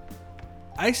like,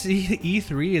 I see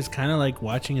E3 as kind of like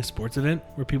watching a sports event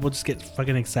where people just get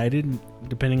fucking excited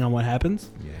depending on what happens.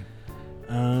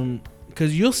 Yeah.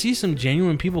 Because you'll see some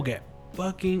genuine people get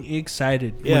fucking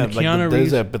excited. Yeah, when like Keanu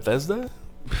Reeves, Bethesda.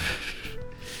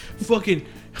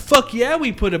 fuck yeah,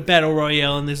 we put a battle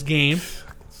royale in this game.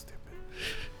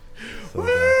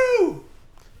 Woo!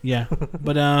 Yeah,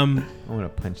 but I'm gonna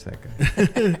punch that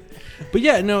guy. but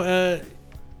yeah, no,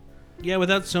 yeah,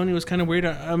 without Sony it was kind of weird.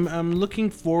 I'm looking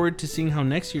forward to seeing how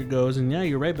next year goes. And yeah,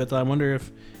 you're right, Bethel. I wonder if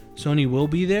Sony will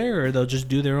be there or they'll just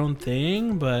do their own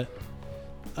thing. But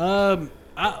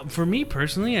for me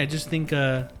personally, I just think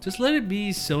just let it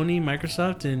be Sony,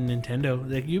 Microsoft, and Nintendo.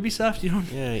 Like Ubisoft, you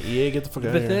don't. Yeah, EA, get the fuck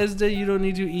out of here. Bethesda, you don't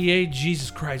need to. EA,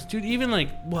 Jesus Christ, dude. Even like,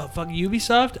 what, fuck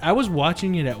Ubisoft? I was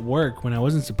watching it at work when I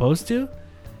wasn't supposed to,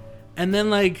 and then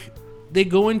like they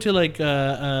go into like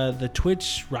the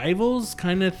Twitch rivals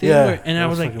kind of thing, Yeah, and I that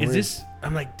was was like, fucking is weird. this?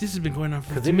 I'm like, this has been going on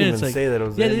for 'Cause 15 they didn't minutes. even Like, say that it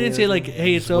was yeah, they ending didn't or say like, something.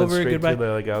 hey, Just it's went over, straight goodbye. to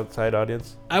the like outside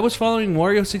audience. I was following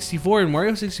Wario 64, and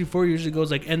Wario 64 usually goes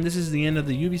like, and this is the end of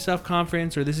the Ubisoft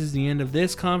conference, or this is the end of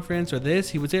this conference, or this.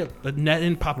 He would say it, but that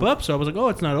didn't pop up, so I was like, oh,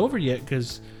 it's not over yet,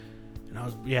 because,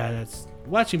 that's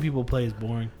watching people play is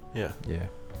boring. Yeah. Yeah.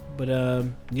 But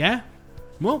yeah,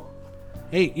 well,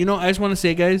 hey, I just want to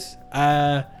say, guys,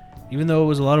 even though it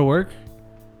was a lot of work,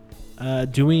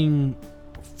 doing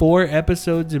 4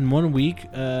 episodes in 1 week,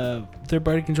 Third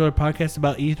Party Controller podcast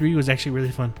about E3 was actually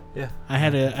really fun. Yeah. I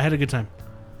had a good time.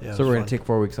 Yeah. So we're gonna take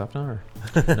 4 weeks off now, or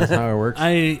that's how it works.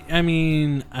 I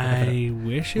mean, I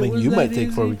wish it I mean, was you that might take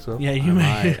easy. 4 weeks off. Yeah, you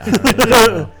might. I don't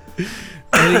know.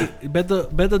 I think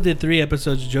Beto did 3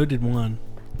 episodes. Joe did 1.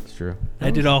 It's true. I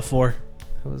did all 4.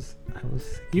 I was.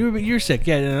 You're sick.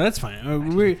 Yeah, no, that's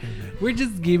fine. We're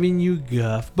just giving you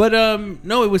guff. But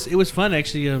no, it was fun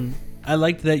actually. I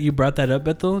liked that you brought that up,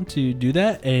 Bethel, to do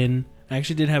that, and I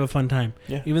actually did have a fun time.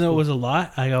 Yeah. Even though it was a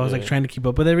lot, I was like trying to keep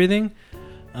up with everything.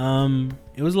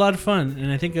 It was a lot of fun,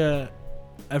 and I think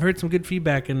I've heard some good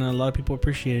feedback, and a lot of people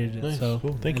appreciated it. Nice. So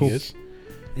Cool. Thank you, guys.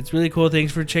 it's really cool.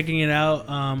 Thanks for checking it out.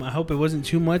 I hope it wasn't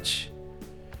too much,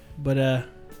 but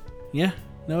yeah,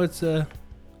 no, it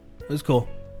was cool.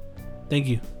 Thank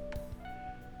you.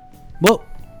 Well,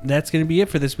 that's gonna be it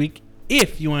for this week.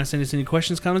 If you want to send us any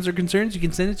questions, comments, or concerns, you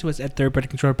can send it to us at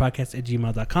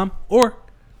thirdpartycontrollerpodcast@gmail.com or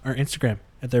our Instagram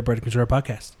at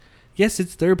thirdpartycontrollerpodcast. Yes,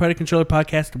 it's Third Party Controller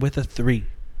Podcast with a 3.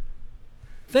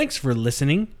 Thanks for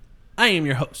listening. I am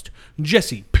your host,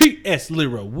 Jesse P.S.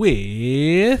 Lira,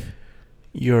 with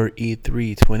Your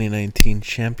E3 2019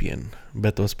 champion,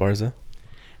 Beto Esparza.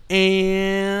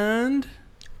 and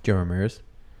Joe Ramirez.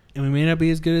 we may not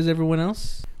be as good as everyone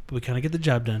else, but we kind of get the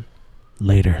job done.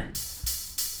 Later.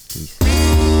 Peace.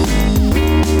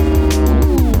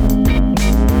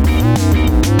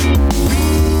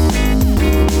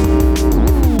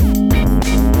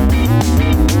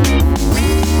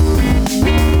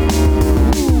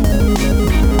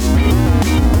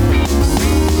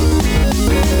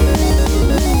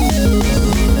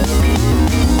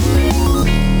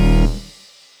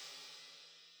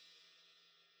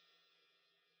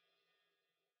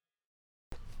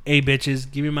 Hey, bitches,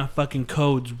 give me my fucking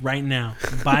codes right now.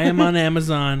 Buy them on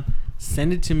Amazon.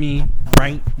 Send it to me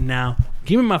right now.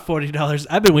 Give me my $40.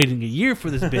 I've been waiting a year for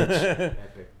this bitch.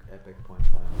 Epic points.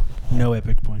 No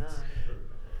epic points.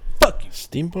 Fuck you.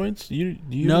 Steam points? Do you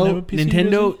even have No a PC,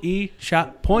 Nintendo Jesse?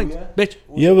 eShop points, bitch.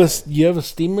 You have a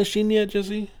Steam machine yet,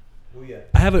 Jesse?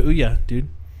 I have a Ouya, dude.